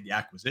of what made the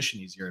acquisition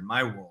easier in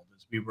my world,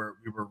 is we were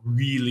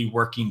really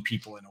working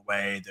people in a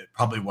way that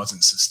probably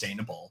wasn't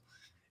sustainable,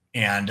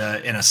 and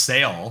in a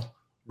sale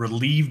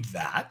relieved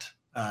that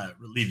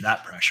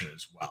pressure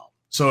as well.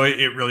 So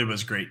it really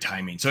was great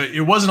timing. So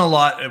it wasn't a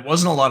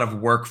lot of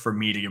work for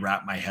me to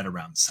wrap my head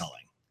around selling.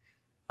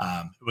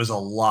 It was a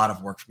lot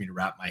of work for me to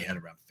wrap my head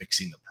around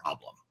fixing the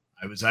problem.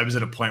 I was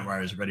at a point where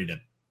I was ready to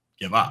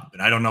give up,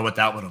 and I don't know what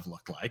that would have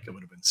looked like. It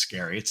would have been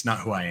scary. It's not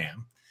who I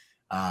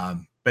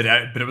am, but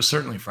it was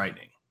certainly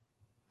frightening.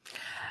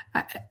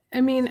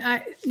 I mean,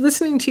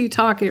 listening to you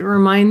talk, it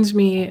reminds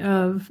me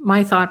of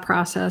my thought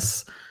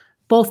process.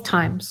 Both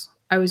times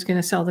I was going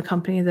to sell the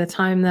company, the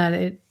time that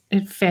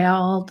it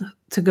failed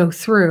to go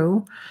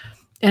through,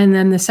 and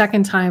then the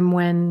second time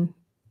when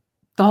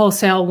the whole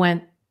sale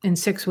went in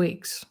 6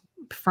 weeks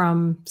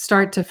from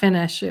start to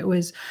finish. It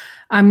was,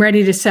 I'm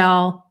ready to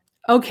sell.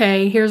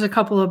 Okay, here's a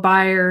couple of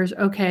buyers.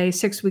 Okay,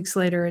 6 weeks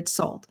later, it's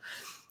sold.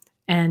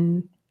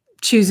 And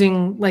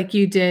choosing, like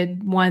you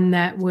did, one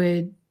that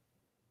would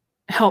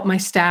help my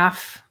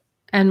staff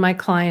and my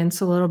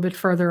clients a little bit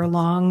further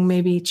along,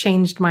 maybe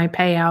changed my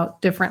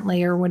payout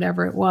differently or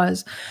whatever it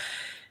was.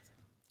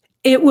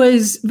 It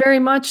was very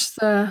much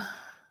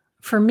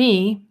for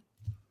me,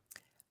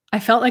 I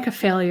felt like a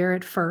failure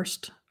at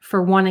first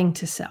for wanting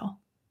to sell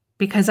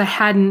because I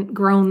hadn't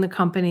grown the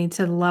company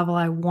to the level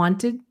I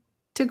wanted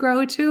to grow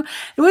it to.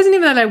 It wasn't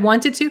even that I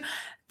wanted to,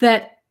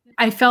 that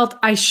I felt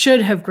I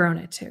should have grown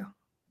it to,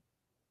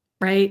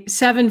 right?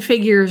 7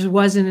 figures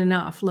wasn't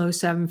enough, low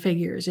 7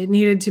 figures. It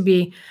needed to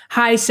be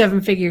high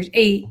 7 figures,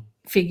 8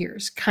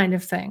 figures kind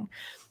of thing.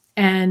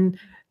 And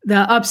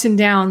the ups and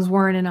downs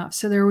weren't enough.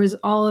 So there was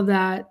all of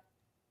that.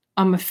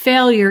 I'm a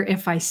failure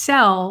if I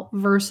sell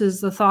versus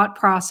the thought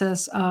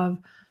process of,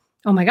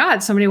 oh my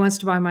God, somebody wants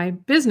to buy my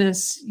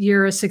business.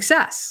 You're a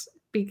success,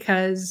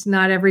 because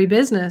not every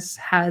business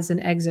has an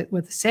exit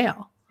with a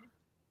sale,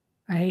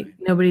 right?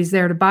 Nobody's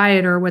there to buy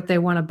it, or what they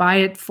want to buy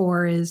it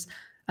for is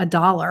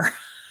 $1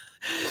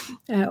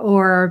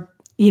 or,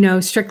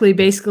 strictly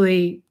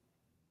basically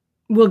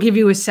we'll give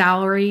you a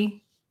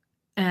salary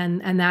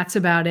and that's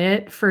about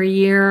it for a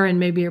year and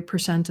maybe a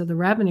 % of the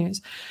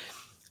revenues.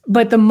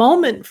 But the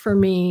moment for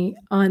me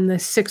on the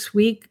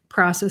 6-week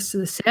process to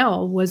the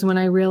sale was when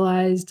I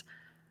realized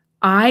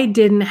I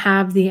didn't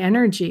have the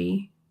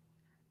energy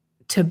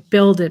to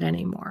build it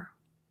anymore.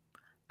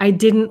 I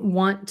didn't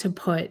want to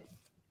put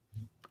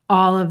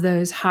all of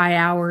those high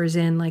hours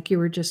in, like you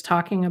were just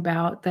talking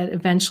about, that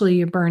eventually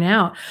you burn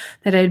out,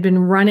 that I had been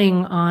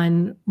running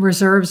on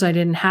reserves I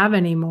didn't have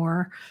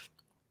anymore.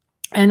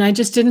 And I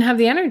just didn't have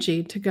the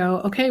energy to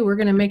go, okay, we're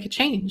going to make a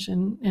change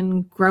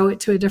and grow it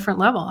to a different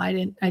level. I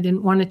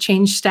didn't want to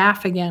change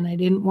staff again. I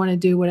didn't want to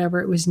do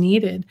whatever it was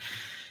needed.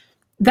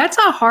 That's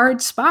a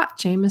hard spot,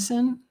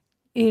 Jameson,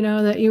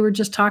 that you were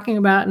just talking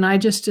about and I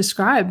just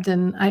described.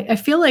 And I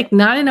feel like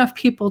not enough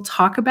people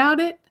talk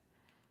about it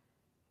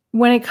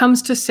when it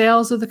comes to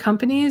sales of the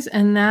companies.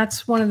 And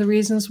that's one of the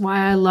reasons why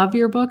I love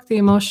your book, The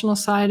Emotional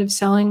Side of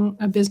Selling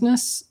a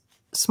Business,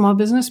 Small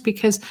Business,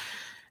 because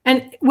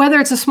and whether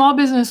it's a small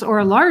business or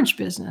a large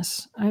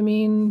business, I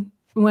mean,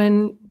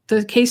 when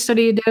the case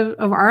study you did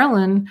of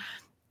Arlen,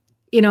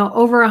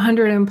 over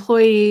 100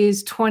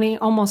 employees,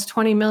 almost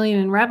 20 million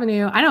in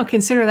revenue, I don't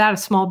consider that a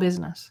small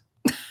business.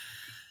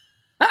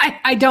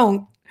 I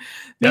don't.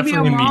 Maybe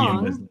Definitely I'm a medium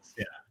wrong, business,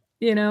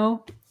 yeah.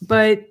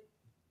 But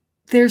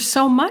there's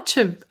so much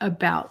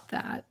about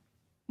that.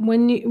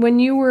 When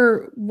you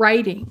were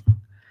writing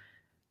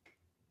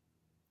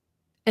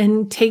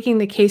and taking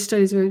the case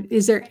studies,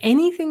 is there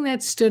anything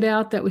that stood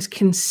out that was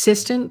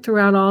consistent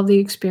throughout all the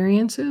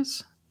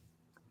experiences?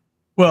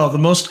 Well, the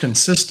most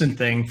consistent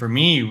thing for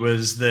me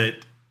was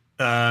that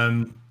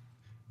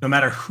no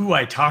matter who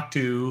I talked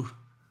to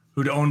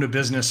who'd owned a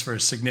business for a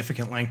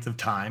significant length of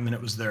time, and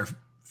it was their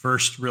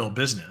first real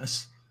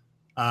business,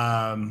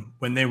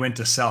 when they went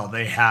to sell,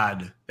 they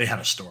had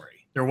a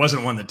story. There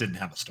wasn't one that didn't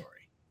have a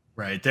story,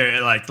 right?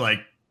 They're like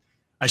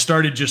I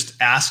started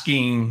just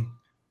asking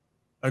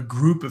a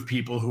group of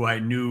people who I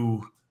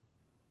knew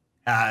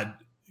had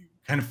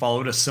kind of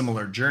followed a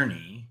similar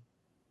journey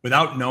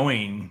without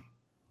knowing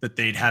that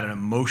they'd had an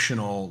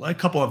emotional, a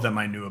couple of them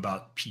I knew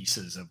about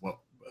pieces of what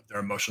their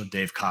emotional,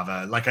 Dave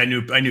Kava, like I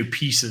knew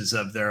pieces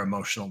of their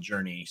emotional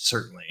journey,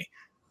 certainly,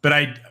 but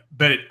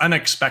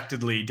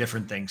unexpectedly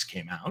different things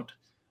came out.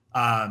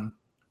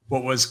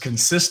 What was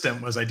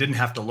consistent was I didn't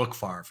have to look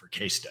far for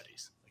case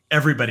studies.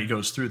 Everybody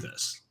goes through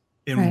this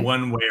in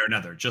one way or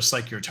another, just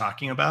like you're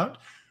talking about.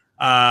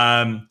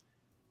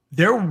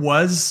 There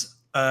was,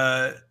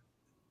 I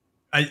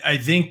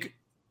think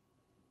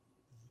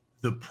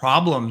the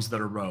problems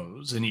that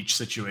arose in each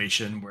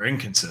situation were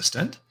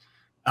inconsistent.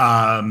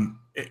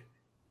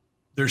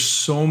 There's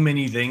so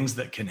many things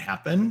that can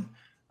happen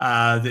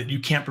that you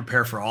can't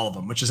prepare for all of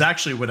them, which is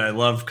actually what I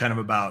love kind of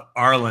about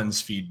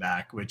Arlen's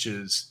feedback, which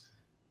is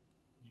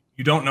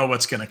You don't know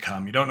what's going to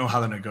come. You don't know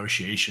how the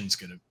negotiation's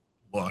going to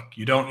look.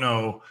 You don't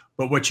know,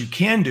 but what you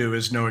can do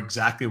is know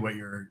exactly what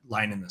your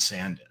line in the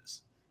sand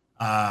is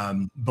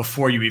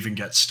before you even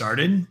get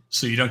started,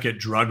 so you don't get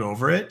drug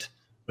over it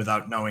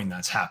without knowing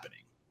that's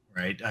happening,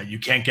 right? You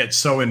can't get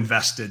so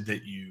invested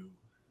that you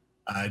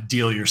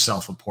deal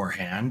yourself a poor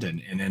hand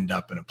and end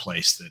up in a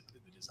place that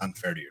is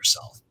unfair to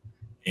yourself.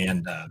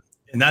 And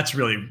that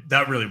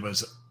really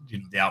was,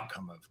 the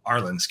outcome of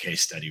Arlen's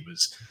case study,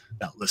 was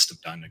that list of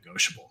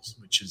non-negotiables,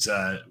 which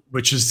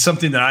is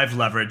something that I've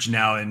leveraged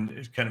now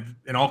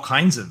in all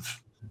kinds of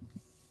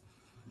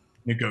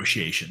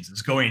negotiations.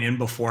 Is going in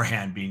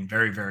beforehand, being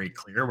very, very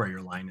clear where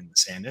your line in the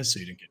sand is, so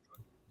you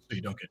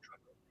don't get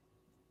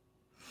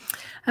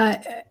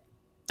drugged.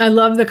 I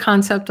love the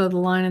concept of the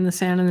line in the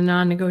sand and the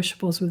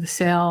non-negotiables with the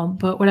sale.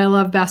 But what I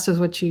love best is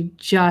what you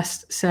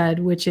just said,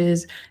 which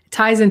is it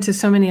ties into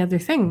so many other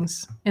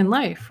things in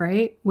life,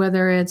 right?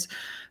 Whether it's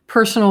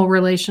personal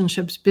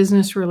relationships,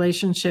 business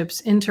relationships,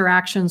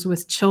 interactions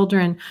with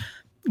children,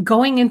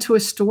 going into a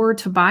store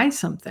to buy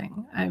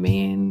something. I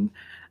mean,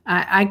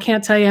 I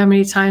can't tell you how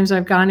many times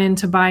I've gone in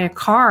to buy a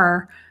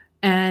car,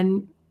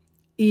 and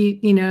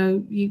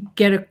you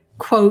get a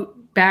quote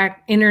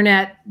back,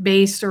 internet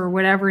based or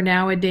whatever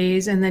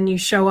nowadays, and then you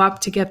show up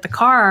to get the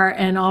car,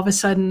 and all of a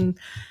sudden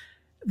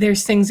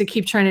there's things that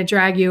keep trying to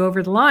drag you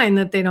over the line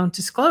that they don't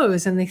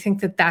disclose, and they think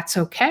that that's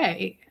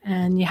okay.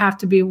 And you have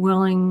to be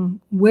willing.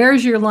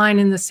 Where's your line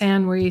in the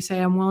sand where you say,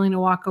 I'm willing to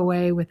walk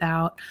away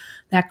without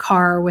that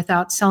car,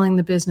 without selling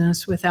the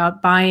business, without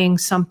buying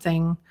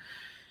something?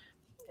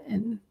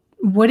 And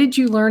what did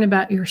you learn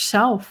about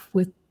yourself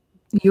with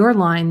your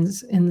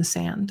lines in the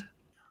sand?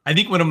 I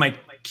think one of my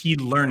key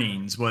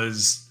learnings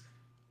was,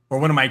 or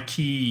one of my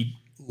key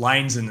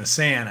lines in the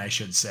sand, I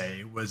should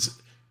say,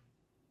 was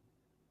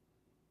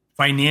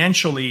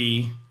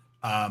financially,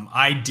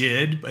 I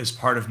did, as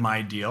part of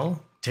my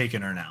deal, take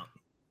an earn out.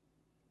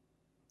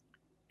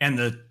 And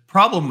the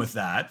problem with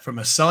that, from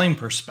a selling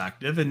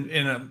perspective,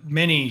 and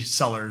many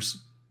sellers,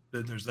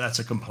 that's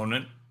a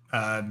component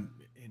in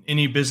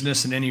any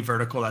business, in any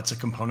vertical, that's a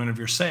component of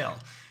your sale.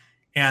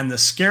 And the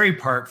scary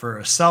part for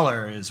a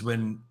seller is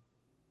when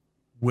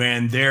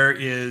there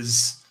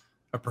is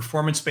a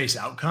performance-based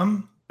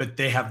outcome, but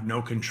they have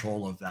no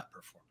control of that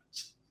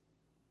performance.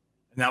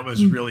 And that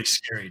was really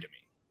scary to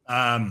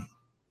me.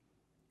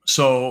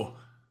 So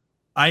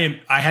I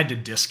had to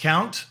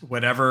discount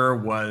whatever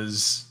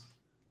was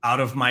out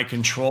of my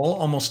control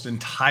almost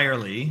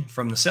entirely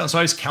from the sale. So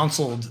I was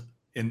counseled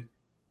in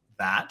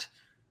that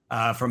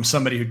from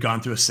somebody who'd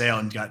gone through a sale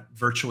and got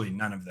virtually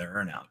none of their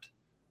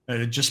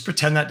earnout. Just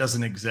pretend that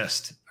doesn't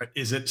exist.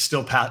 Is it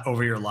still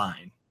over your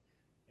line?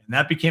 And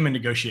that became a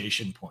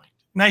negotiation point.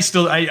 And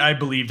I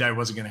believed I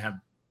wasn't going to have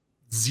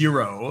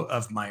zero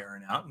of my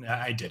earnout, and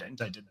I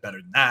didn't. I did better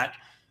than that.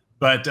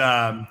 But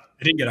I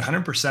didn't get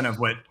 100% of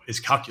what is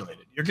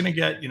calculated. You're going to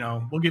get,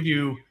 we'll give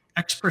you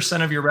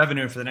X% of your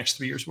revenue for the next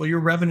 3 years. Well, your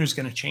revenue is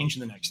going to change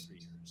in the next 3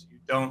 years. You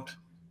don't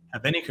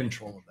have any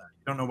control of that.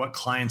 You don't know what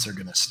clients are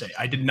going to stay.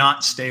 I did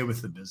not stay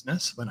with the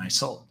business when I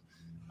sold.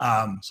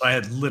 So I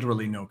had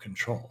literally no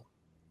control.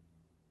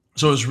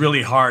 So it was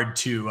really hard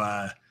to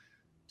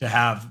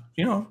have,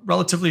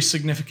 relatively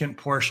significant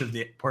portion of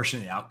the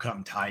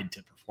outcome tied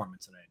to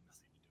performance that I had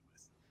nothing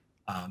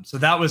to do with. So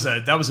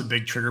that was a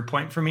big trigger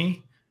point for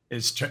me,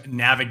 is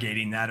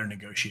navigating that or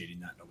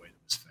negotiating that in a way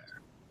that was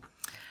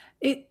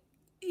fair.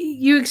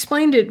 You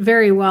explained it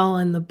very well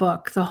in the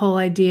book, the whole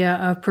idea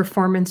of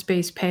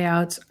performance-based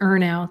payouts,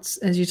 earnouts,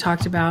 as you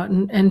talked about.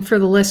 And for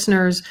the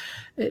listeners,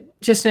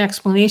 just an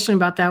explanation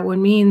about that. What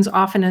it means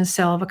often in a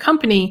sale of a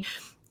company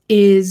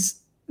is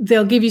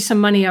they'll give you some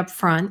money up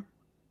front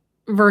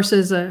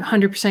versus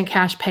 100%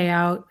 cash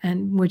payout,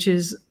 and which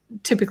is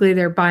typically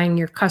they're buying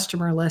your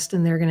customer list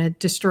and they're going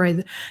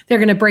to they're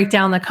going to break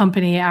down the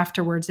company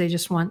afterwards. They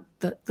just want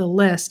the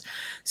list.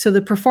 So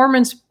the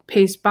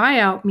performance-based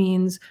buyout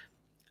means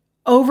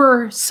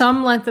over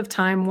some length of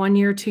time, 1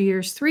 year, 2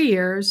 years, 3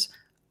 years,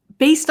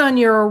 based on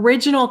your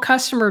original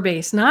customer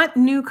base, not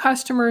new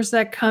customers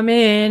that come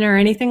in or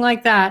anything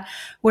like that.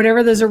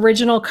 Whatever those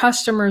original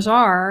customers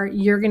are,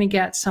 you're going to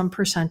get some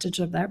percentage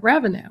of that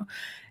revenue.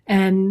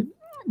 And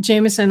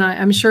Jameson,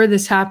 I'm sure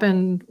this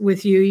happened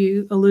with you.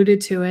 You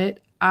alluded to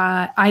it.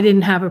 I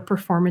didn't have a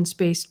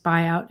performance-based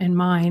buyout in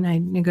mine. I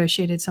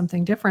negotiated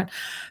something different.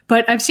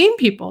 But I've seen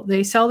people,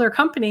 they sell their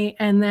company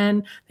and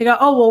then they go,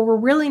 oh, well, we're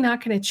really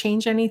not going to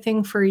change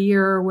anything for a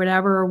year or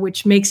whatever,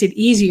 which makes it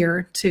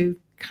easier to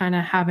kind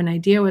of have an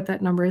idea what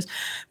that number is.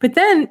 But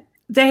then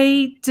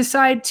they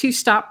decide to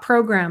stop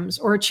programs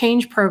or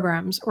change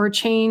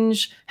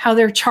how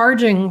they're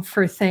charging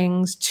for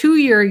things to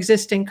your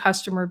existing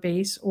customer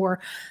base, or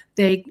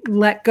they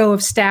let go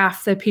of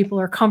staff that people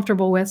are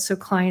comfortable with, so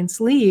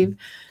clients leave.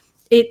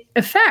 It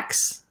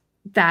affects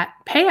that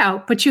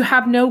payout, but you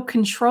have no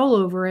control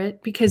over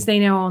it because they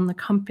now own the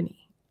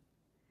company.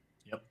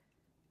 Yep,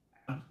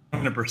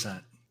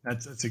 100%.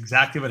 That's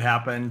exactly what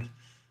happened,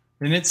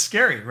 and it's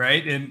scary,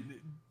 right? And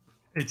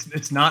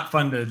it's not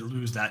fun to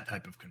lose that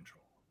type of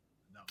control.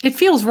 It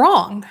feels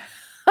wrong.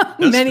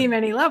 many,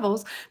 many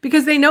levels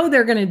because they know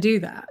they're going to do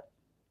that.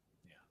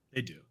 Yeah,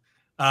 they do.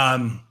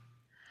 And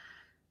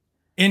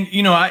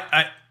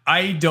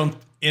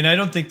I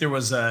don't think there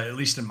was at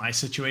least in my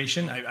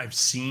situation, I've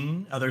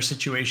seen other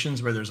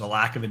situations where there's a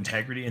lack of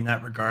integrity in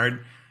that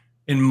regard.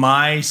 In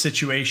my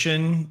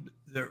situation,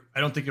 I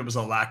don't think it was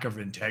a lack of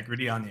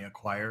integrity on the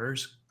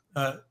acquirer's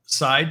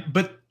side,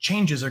 but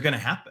changes are going to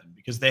happen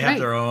because they have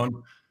their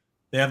own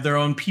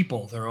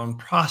people, their own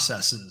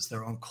processes,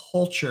 their own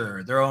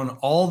culture, their own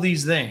all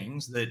these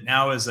things that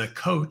now as a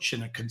coach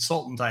and a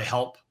consultant, I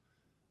help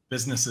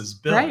businesses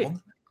build. Right.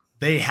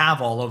 They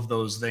have all of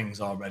those things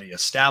already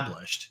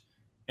established.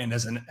 And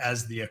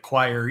as the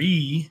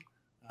acquiree,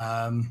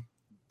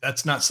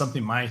 that's not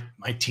something my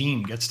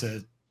team gets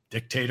to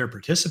dictate or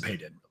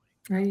participate in.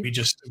 Really.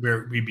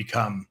 Right. We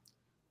become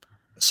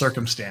a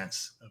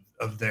circumstance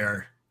of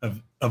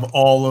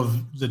all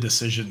of the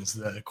decisions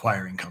the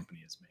acquiring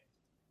company has made.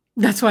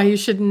 That's why you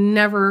should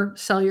never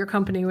sell your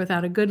company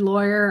without a good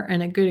lawyer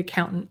and a good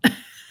accountant.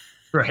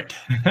 Right.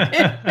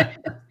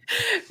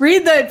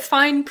 Read the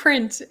fine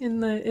print in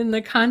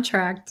the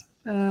contract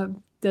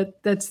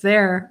that's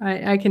there.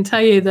 I can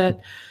tell you that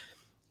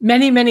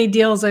many, many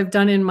deals I've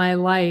done in my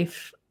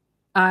life,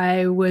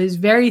 I was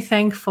very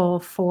thankful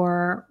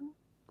for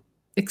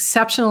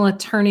exceptional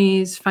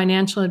attorneys,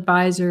 financial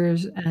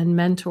advisors, and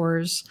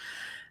mentors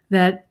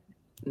that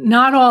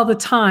not all the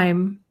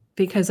time,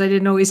 because I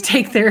didn't always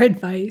take their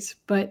advice,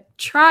 but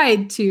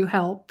tried to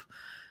help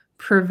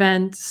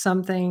prevent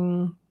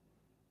something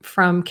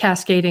from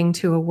cascading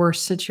to a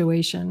worse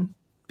situation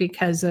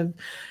because of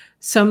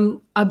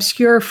some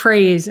obscure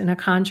phrase in a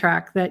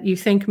contract that you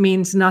think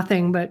means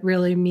nothing, but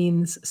really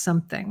means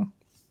something.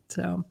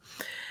 So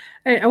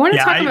I want to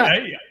talk about...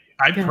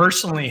 I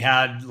personally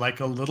had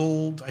a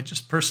little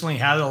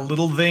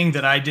thing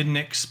that I didn't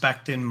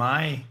expect in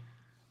my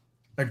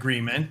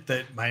agreement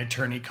that my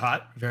attorney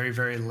caught very,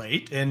 very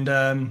late. And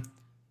it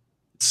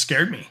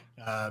scared me.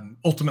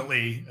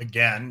 Ultimately,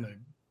 again, a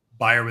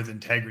buyer with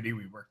integrity,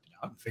 we worked it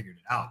out and figured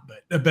it out.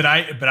 But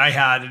I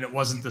had, and it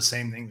wasn't the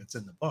same thing that's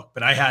in the book,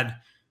 but I had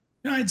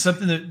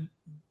something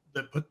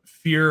that put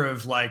fear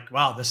of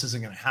wow, this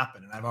isn't going to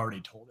happen. And I've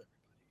already told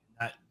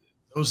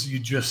everybody you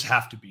just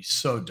have to be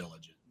so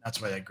diligent. That's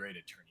why that great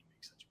attorney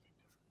makes such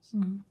a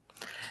big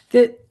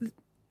difference.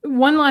 The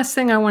one last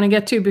thing I want to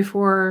get to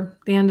before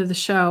the end of the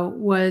show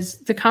was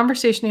the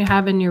conversation you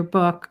have in your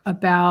book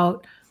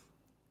about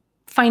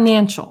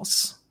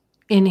financials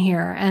in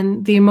here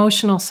and the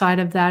emotional side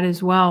of that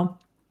as well.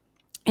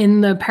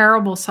 In the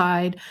parable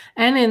side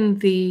and in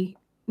the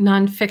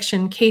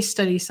nonfiction case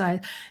study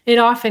side, it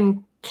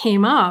often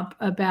came up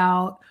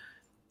about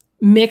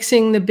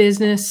mixing the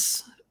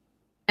business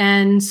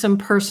and some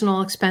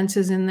personal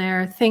expenses in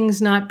there,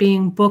 things not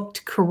being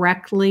booked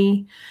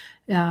correctly.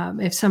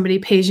 If somebody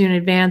pays you in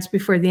advance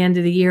before the end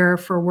of the year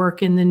for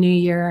work in the new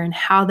year, and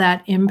how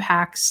that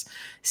impacts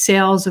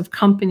sales of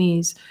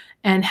companies,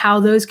 and how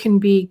those can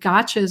be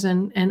gotchas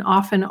and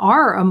often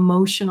are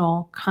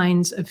emotional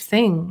kinds of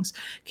things.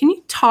 Can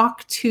you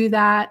talk to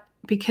that?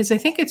 Because I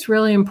think it's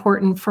really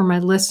important for my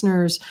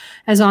listeners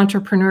as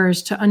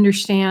entrepreneurs to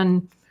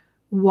understand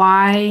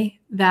why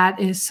that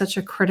is such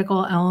a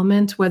critical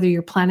element, whether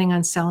you're planning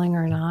on selling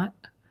or not.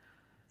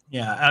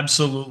 Yeah,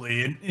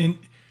 absolutely.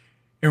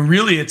 And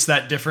really it's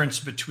that difference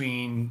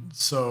between,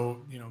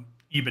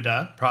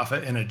 EBITDA,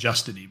 profit, and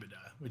adjusted EBITDA,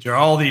 which are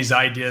all these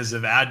ideas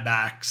of add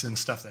backs and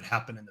stuff that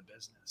happen in the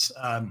business.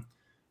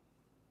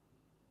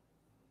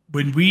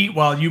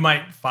 While you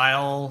might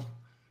file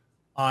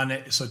on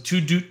it, so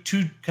two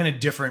kind of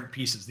different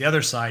pieces. The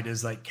other side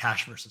is like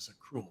cash versus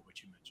accrual,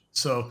 which you mentioned.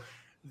 So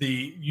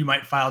you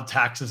might file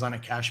taxes on a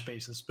cash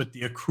basis, but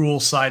the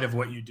accrual side of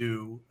what you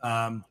do,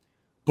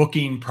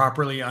 booking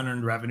properly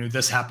unearned revenue.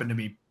 This happened to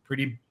me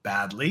pretty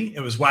badly.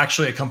 It was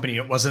actually a company.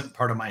 It wasn't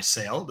part of my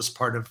sale. It was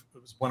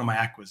one of my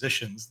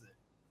acquisitions that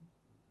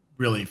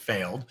really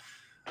failed.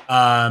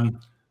 A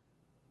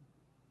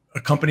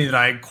company that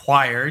I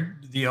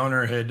acquired, the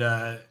owner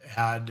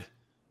had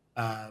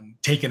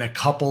taken a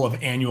couple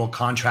of annual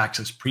contracts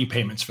as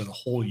prepayments for the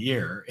whole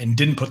year and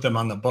didn't put them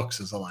on the books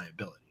as a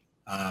liability.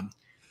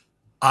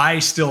 I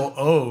still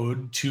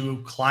owed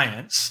 2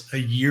 clients a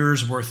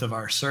year's worth of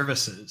our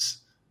services,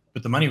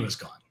 but the money was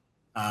gone.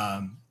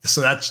 So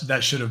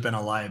that should have been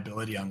a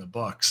liability on the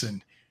books.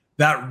 And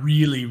that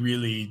really,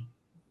 really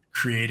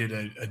created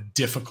a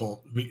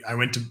difficult, I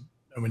went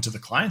to the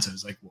clients. I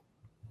was like, well,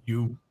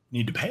 you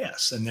need to pay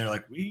us. And they're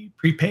like, we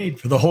prepaid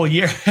for the whole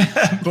year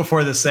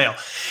before the sale.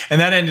 And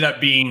that ended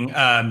up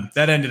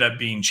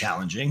being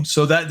challenging.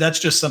 So that's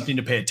just something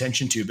to pay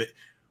attention to. But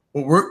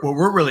what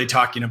we're really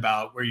talking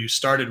about, where you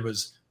started,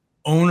 was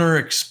owner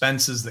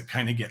expenses that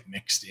kind of get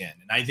mixed in.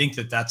 And I think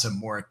that's a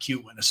more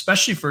acute one,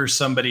 especially for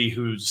somebody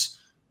who's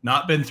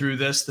not been through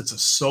this, that's a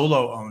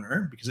solo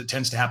owner, because it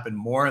tends to happen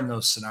more in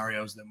those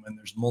scenarios than when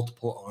there's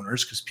multiple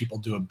owners, because people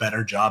do a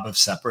better job of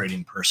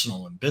separating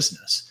personal and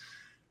business.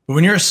 But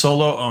when you're a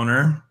solo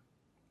owner,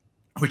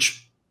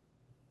 which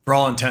for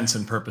all intents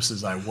and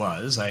purposes I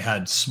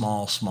had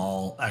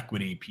small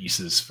equity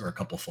pieces for a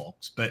couple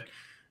folks, but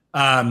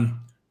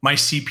My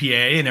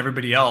CPA and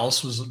everybody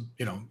else was,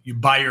 you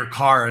buy your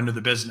car under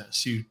the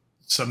business.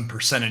 Some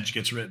percentage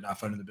gets written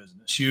off under the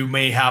business. You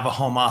may have a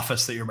home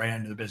office that you're buying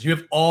under the business. You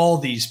have all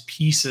these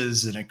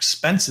pieces and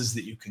expenses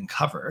that you can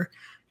cover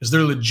because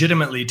they're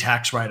legitimately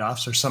tax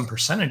write-offs, or some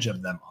percentage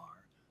of them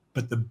are,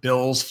 but the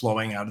bill's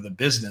flowing out of the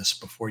business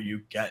before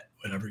you get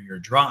whatever you're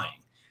drawing.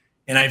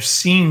 And I've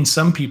seen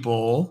some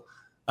people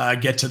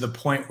get to the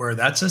point where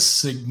that's a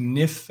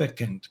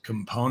significant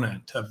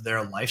component of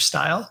their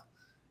lifestyle,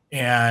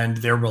 and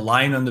they're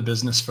relying on the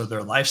business for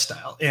their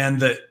lifestyle.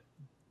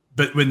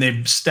 But when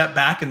they step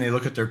back and they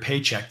look at their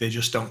paycheck, they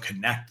just don't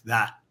connect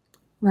that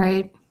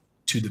right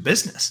to the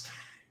business.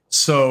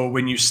 So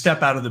when you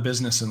step out of the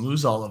business and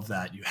lose all of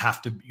that, you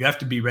have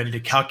to be ready to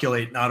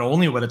calculate not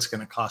only what it's going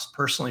to cost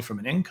personally from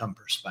an income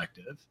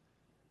perspective,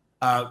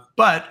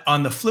 but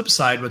on the flip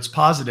side, what's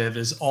positive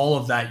is all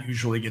of that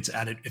usually gets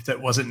added. If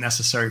that wasn't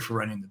necessary for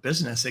running the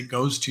business, it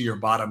goes to your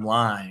bottom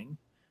line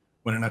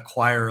when an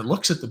acquirer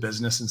looks at the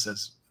business and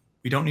says,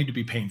 we don't need to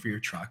be paying for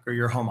your truck or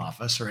your home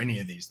office or any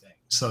of these things.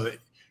 So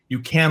you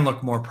can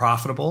look more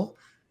profitable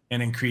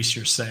and increase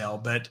your sale.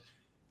 But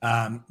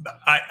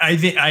I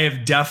think I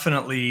have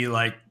definitely,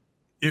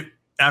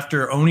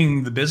 after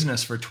owning the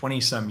business for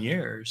 20 some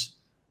years,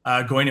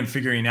 going and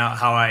figuring out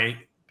how I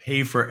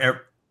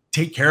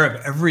take care of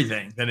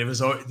everything, that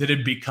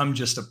had become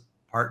just a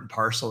part and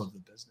parcel of the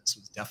business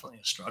was definitely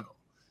a struggle.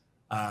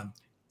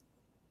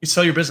 You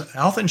sell your business,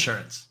 health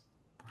insurance,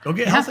 go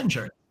get health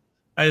insurance.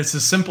 It's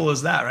as simple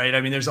as that, right?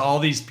 I mean, there's all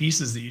these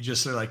pieces that you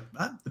just are like,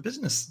 the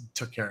business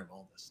took care of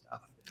all this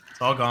stuff.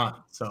 It's all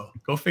gone. So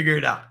go figure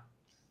it out.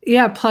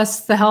 Yeah.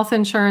 Plus the health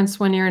insurance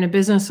when you're in a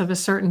business of a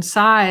certain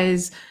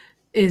size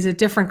is a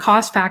different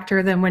cost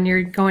factor than when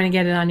you're going to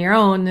get it on your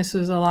own.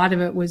 A lot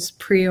of it was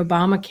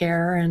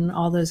pre-Obamacare and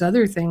all those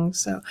other things.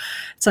 So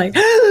it's like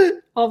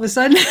all of a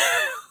sudden,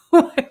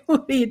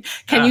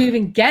 can you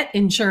even get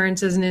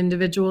insurance as an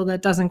individual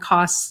that doesn't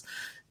cost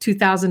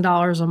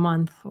 $2,000 a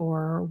month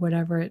or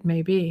whatever it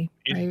may be,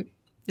 right?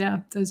 Yeah,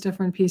 those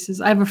different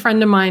pieces. I have a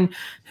friend of mine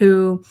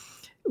who,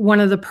 one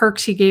of the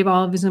perks he gave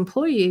all of his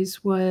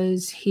employees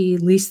was he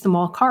leased them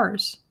all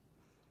cars.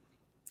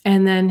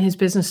 And then his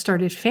business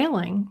started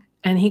failing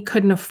and he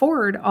couldn't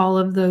afford all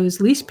of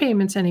those lease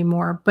payments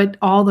anymore. But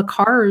all the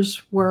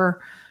cars were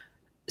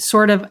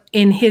sort of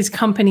in his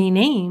company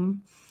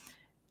name.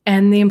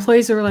 And the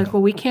employees were like,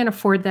 well, we can't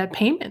afford that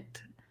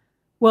payment.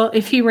 Well,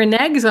 if he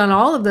reneges on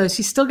all of those,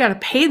 he's still got to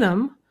pay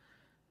them,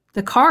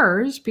 the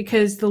cars,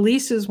 because the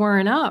leases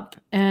weren't up,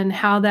 and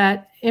how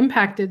that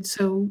impacted.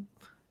 So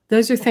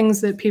those are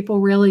things that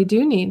people really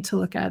do need to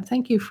look at.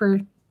 Thank you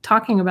for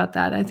talking about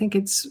that. I think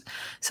it's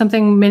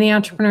something many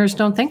entrepreneurs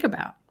don't think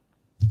about.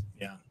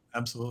 Yeah,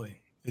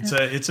 absolutely. It's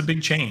a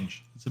big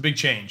change. It's a big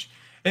change.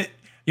 And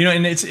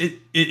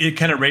it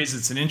kind of raises,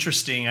 it's an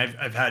interesting,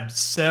 I've had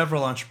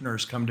several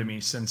entrepreneurs come to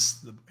me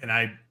and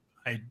I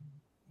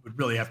would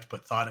really have to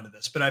put thought into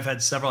this, but I've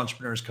had several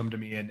entrepreneurs come to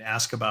me and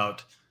ask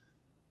about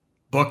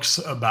books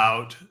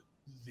about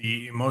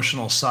the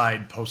emotional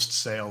side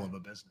post-sale of a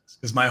business.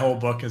 Because my whole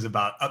book is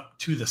about up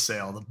to the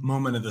sale, the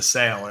moment of the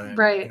sale, and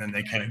then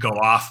they kind of go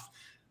off.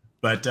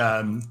 But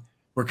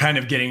we're kind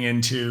of getting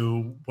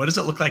into, what does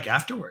it look like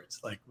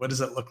afterwards? Like, what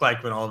does it look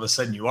like when all of a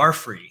sudden you are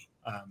free?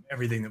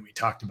 Everything that we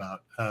talked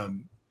about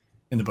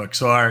in the book.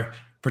 So our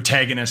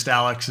protagonist,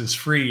 Alex, is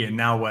free, and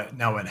now what?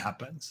 Now what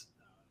happens?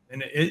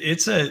 And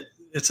that's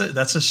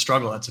a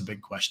struggle. That's a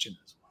big question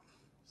as well.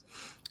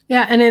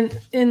 Yeah, and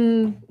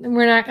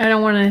I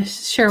don't want to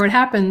share what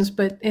happens,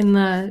 but in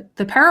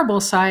the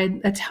parable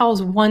side, that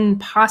tells one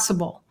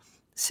possible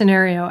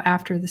scenario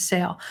after the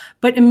sale,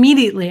 but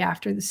immediately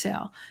after the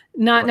sale,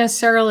 not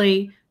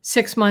necessarily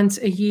 6 months,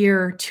 a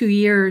year, 2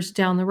 years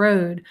down the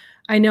road.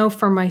 I know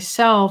for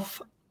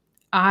myself,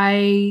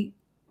 I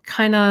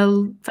kind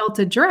of felt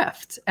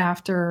adrift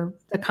after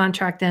the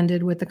contract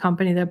ended with the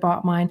company that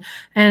bought mine.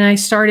 And I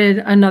started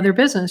another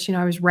business.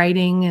 I was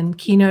writing and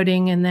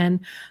keynoting, and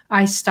then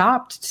I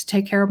stopped to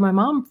take care of my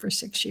mom for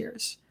 6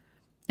 years.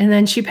 And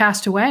then she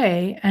passed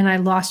away and I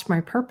lost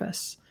my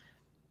purpose.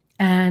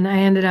 And I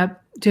ended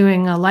up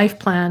doing a life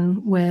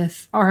plan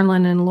with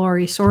Arlen and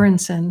Lori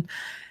Sorensen.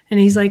 And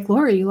he's like,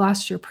 Lori, you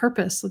lost your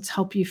purpose. Let's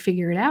help you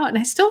figure it out. And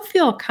I still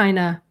feel kind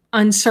of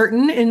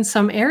uncertain in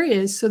some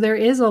areas. So there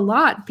is a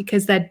lot,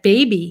 because that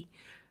baby,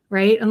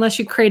 right? Unless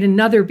you create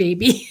another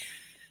baby,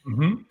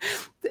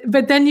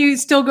 but then you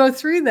still go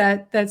through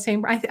that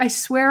same, I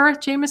swear,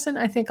 Jameson,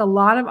 I think a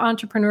lot of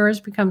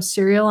entrepreneurs become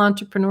serial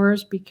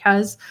entrepreneurs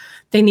because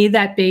they need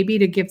that baby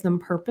to give them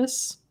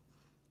purpose.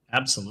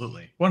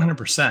 Absolutely.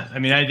 100%. I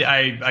mean,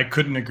 I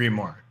couldn't agree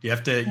more. You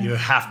have to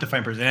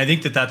find purpose. And I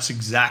think that's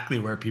exactly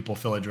where people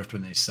feel adrift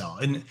when they sell.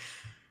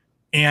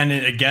 And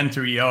again,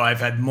 through EO, I've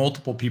had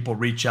multiple people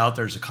reach out.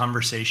 There's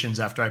conversations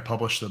after I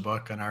published the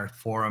book on our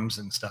forums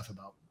and stuff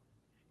about,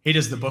 hey,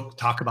 does the book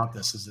talk about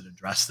this? Does it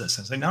address this?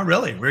 And I was like, not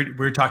really.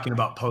 We're talking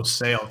about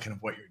post-sale, kind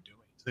of what you're doing.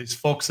 So these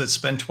folks that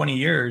spend 20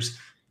 years,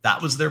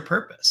 that was their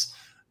purpose,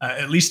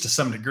 at least to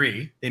some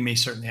degree. They may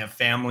certainly have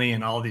family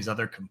and all these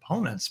other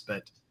components,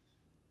 but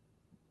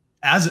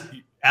as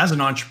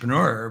an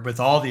entrepreneur, with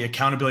all the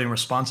accountability and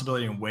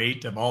responsibility and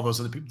weight of all those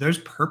other people, there's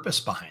purpose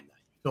behind that.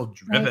 You feel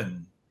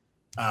driven,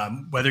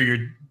 whether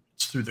you're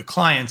through the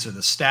clients or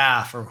the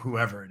staff or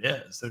whoever it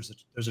is.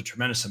 There's a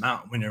tremendous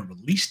amount. When you're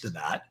released to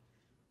that,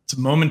 it's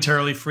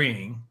momentarily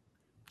freeing,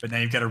 but now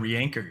you've got to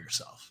re-anchor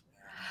yourself.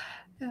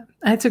 Yeah,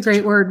 that's a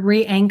great word,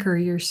 re-anchor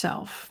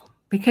yourself,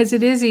 because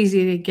it is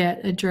easy to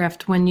get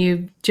adrift when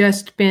you've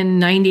just been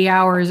 90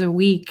 hours a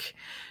week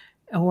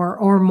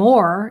or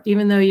more,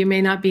 even though you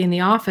may not be in the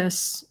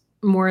office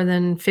more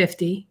than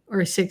 50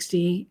 or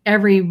 60.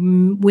 Every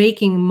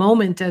waking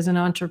moment as an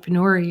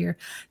entrepreneur, you're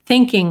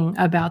thinking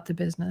about the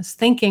business,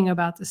 thinking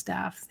about the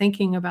staff,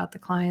 thinking about the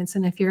clients.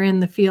 And if you're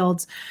in the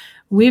fields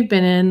we've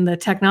been in, the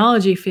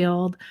technology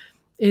field,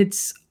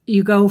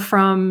 you go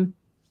from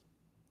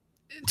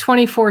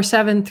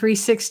 24/7,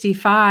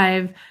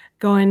 365,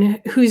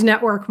 going, whose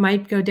network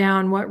might go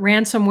down, what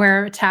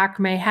ransomware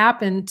attack may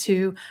happen,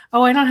 to,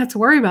 oh, I don't have to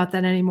worry about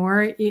that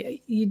anymore.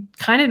 You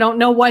kind of don't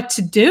know what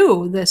to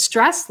do. The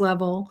stress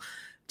level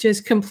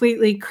just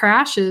completely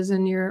crashes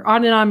and your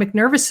autonomic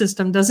nervous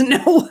system doesn't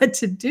know what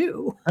to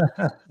do.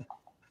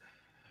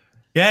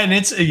 Yeah. And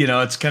it's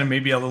kind of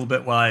maybe a little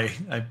bit why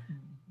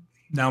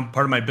now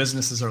part of my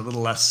businesses are a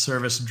little less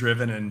service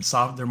driven and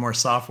they're more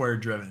software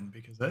driven,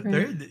 because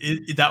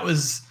that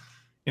was,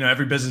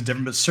 every business is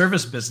different, but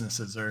service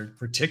businesses are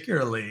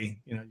particularly,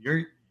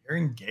 you're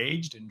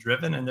engaged and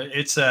driven, and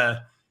it's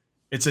a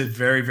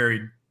very,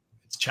 very,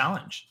 it's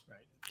challenged,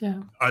 right?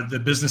 Yeah. The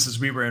businesses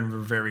we were in were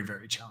very,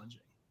 very challenging.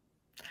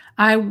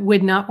 I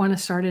would not want to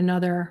start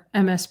another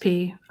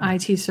MSP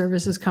IT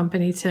services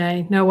company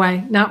today. No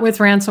way. Not with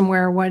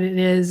ransomware, what it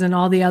is, and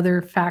all the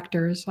other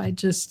factors.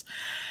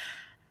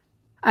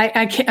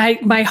 I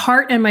can't, my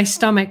heart and my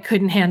stomach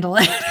couldn't handle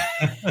it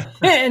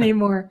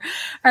anymore.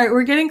 All right,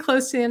 we're getting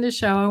close to the end of the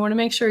show. I want to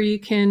make sure you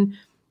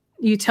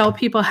tell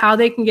people how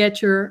they can get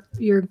your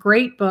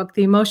great book,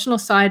 The Emotional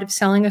Side of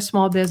Selling a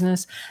Small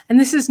Business. And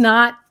this is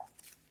not,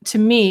 to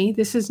me,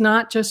 this is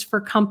not just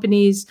for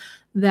companies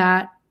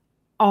that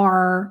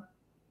are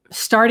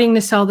starting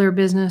to sell their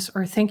business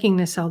or thinking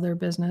to sell their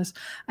business.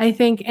 I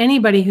think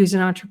anybody who's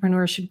an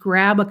entrepreneur should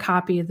grab a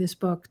copy of this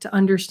book to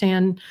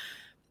understand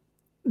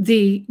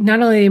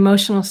not only the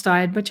emotional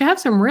side, but you have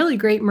some really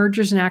great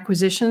mergers and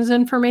acquisitions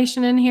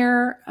information in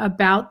here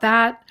about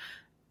that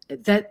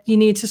you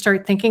need to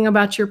start thinking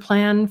about your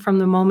plan from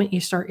the moment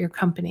you start your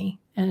company.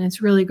 And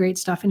it's really great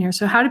stuff in here.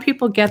 So how do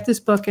people get this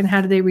book, and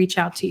how do they reach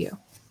out to you?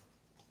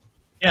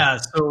 Yeah.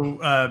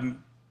 So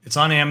it's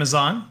on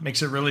Amazon,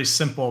 makes it really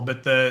simple,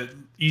 but the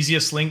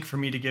easiest link for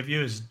me to give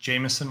you is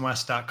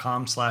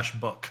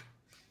jamisonwest.com/book.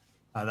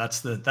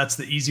 That's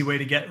the easy way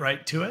to get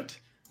right to it.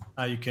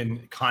 You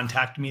can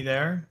contact me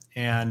there,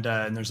 and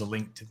there's a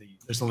link to the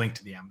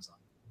Amazon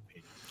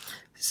page.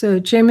 So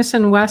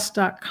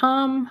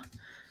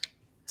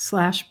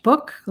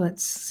jamisonwest.com/book.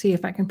 Let's see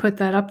if I can put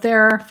that up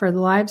there for the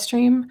live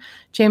stream.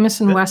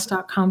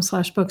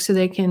 jamisonwest.com/book, so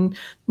they can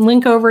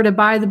link over to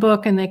buy the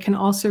book, and they can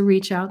also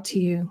reach out to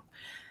you.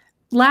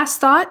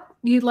 Last thought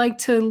you'd like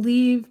to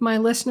leave my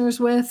listeners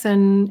with,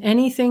 and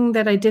anything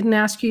that I didn't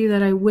ask you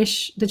that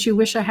you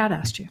wish I had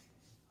asked you?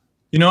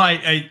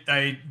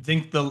 I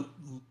think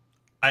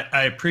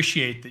I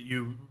appreciate that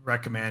you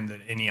recommend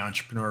that any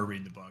entrepreneur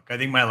read the book. I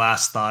think my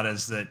last thought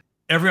is that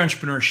every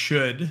entrepreneur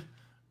should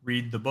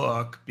read the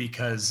book,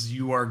 because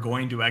you are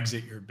going to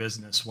exit your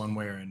business one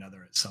way or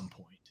another at some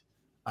point.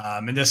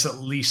 And this at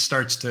least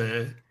starts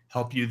to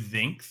help you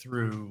think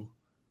through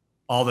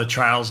all the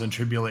trials and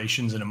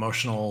tribulations and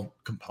emotional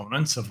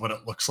components of what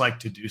it looks like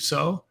to do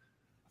so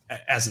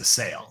as a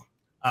sale.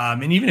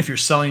 And even if you're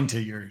selling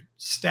to your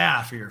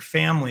staff or your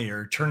family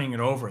or turning it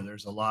over, there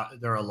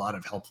are a lot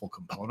of helpful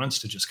components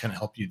to just kind of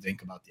help you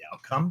think about the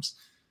outcomes.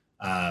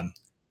 But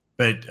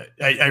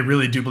I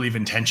really do believe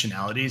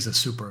intentionality is a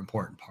super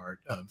important part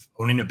of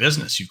owning a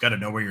business. You've got to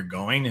know where you're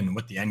going and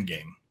what the end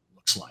game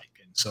looks like.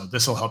 And so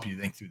this will help you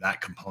think through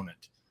that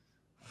component.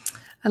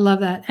 I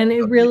love that. And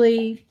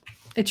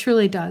it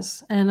truly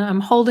does. And I'm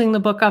holding the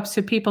book up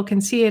so people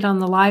can see it on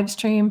the live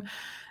stream.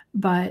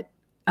 But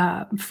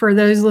for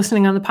those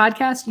listening on the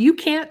podcast, you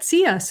can't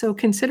see us. So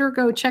consider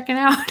go checking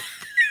out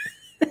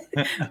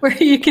where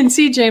you can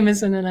see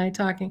Jamison and I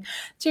talking.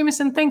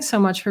 Jamison, thanks so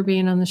much for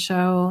being on the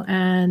show.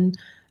 And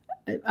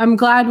I'm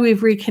glad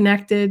we've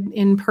reconnected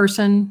in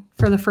person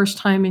for the first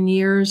time in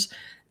years.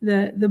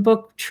 The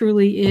book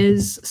truly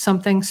is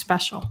something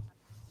special.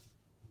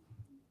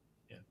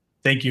 Yeah.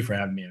 Thank you for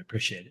having me. I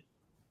appreciate it.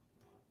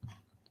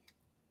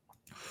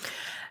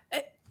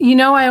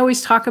 I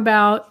always talk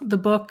about the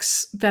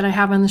books that I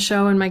have on the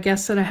show and my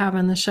guests that I have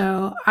on the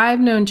show. I've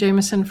known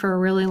Jamison for a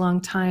really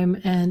long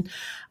time, and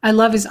I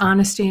love his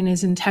honesty and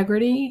his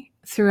integrity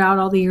throughout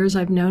all the years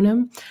I've known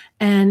him.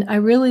 And I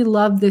really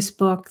love this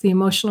book, The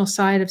Emotional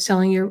Side of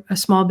Selling a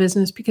Small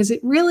Business, because it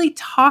really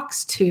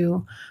talks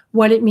to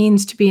what it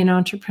means to be an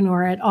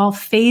entrepreneur at all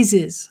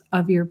phases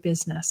of your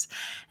business.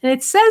 And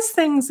it says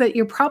things that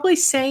you're probably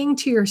saying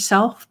to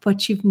yourself,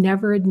 but you've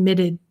never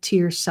admitted to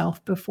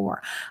yourself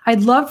before.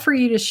 I'd love for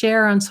you to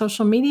share on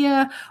social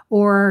media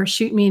or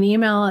shoot me an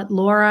email at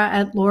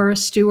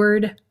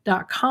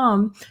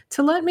laura@laurasteward.com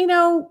to let me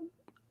know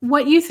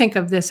what you think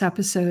of this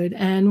episode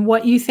and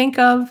what you think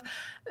of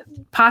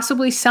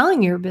possibly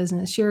selling your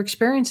business, your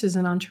experience as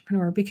an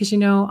entrepreneur, because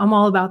I'm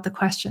all about the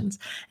questions.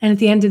 And at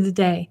the end of the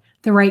day,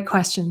 the right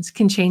questions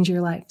can change your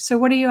life. So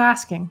what are you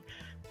asking?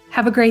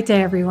 Have a great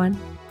day, everyone.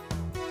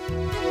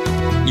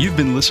 You've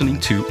been listening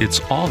to It's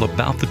All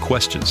About the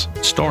Questions,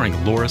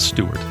 starring Laura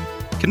Stewart.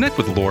 Connect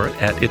with Laura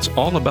at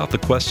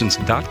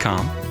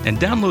it'sallaboutthequestions.com and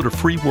download a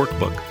free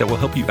workbook that will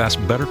help you ask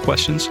better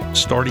questions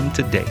starting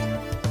today.